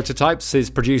 Phototypes is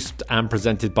produced and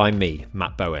presented by me,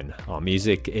 Matt Bowen. Our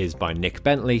music is by Nick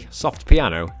Bentley, soft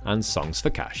piano, and Songs for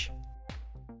Cash.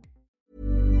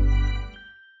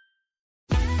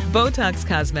 Botox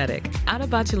Cosmetic, out of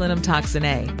botulinum toxin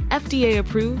A, FDA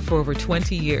approved for over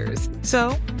 20 years.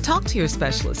 So, talk to your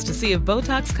specialist to see if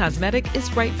Botox Cosmetic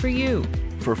is right for you.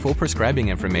 For full prescribing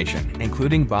information,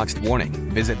 including boxed warning,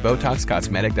 visit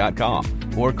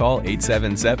BotoxCosmetic.com or call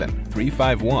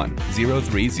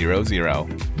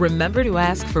 877-351-0300. Remember to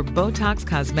ask for Botox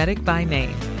Cosmetic by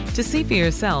name. To see for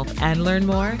yourself and learn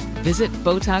more, visit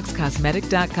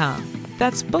BotoxCosmetic.com.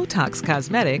 That's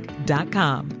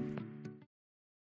BotoxCosmetic.com.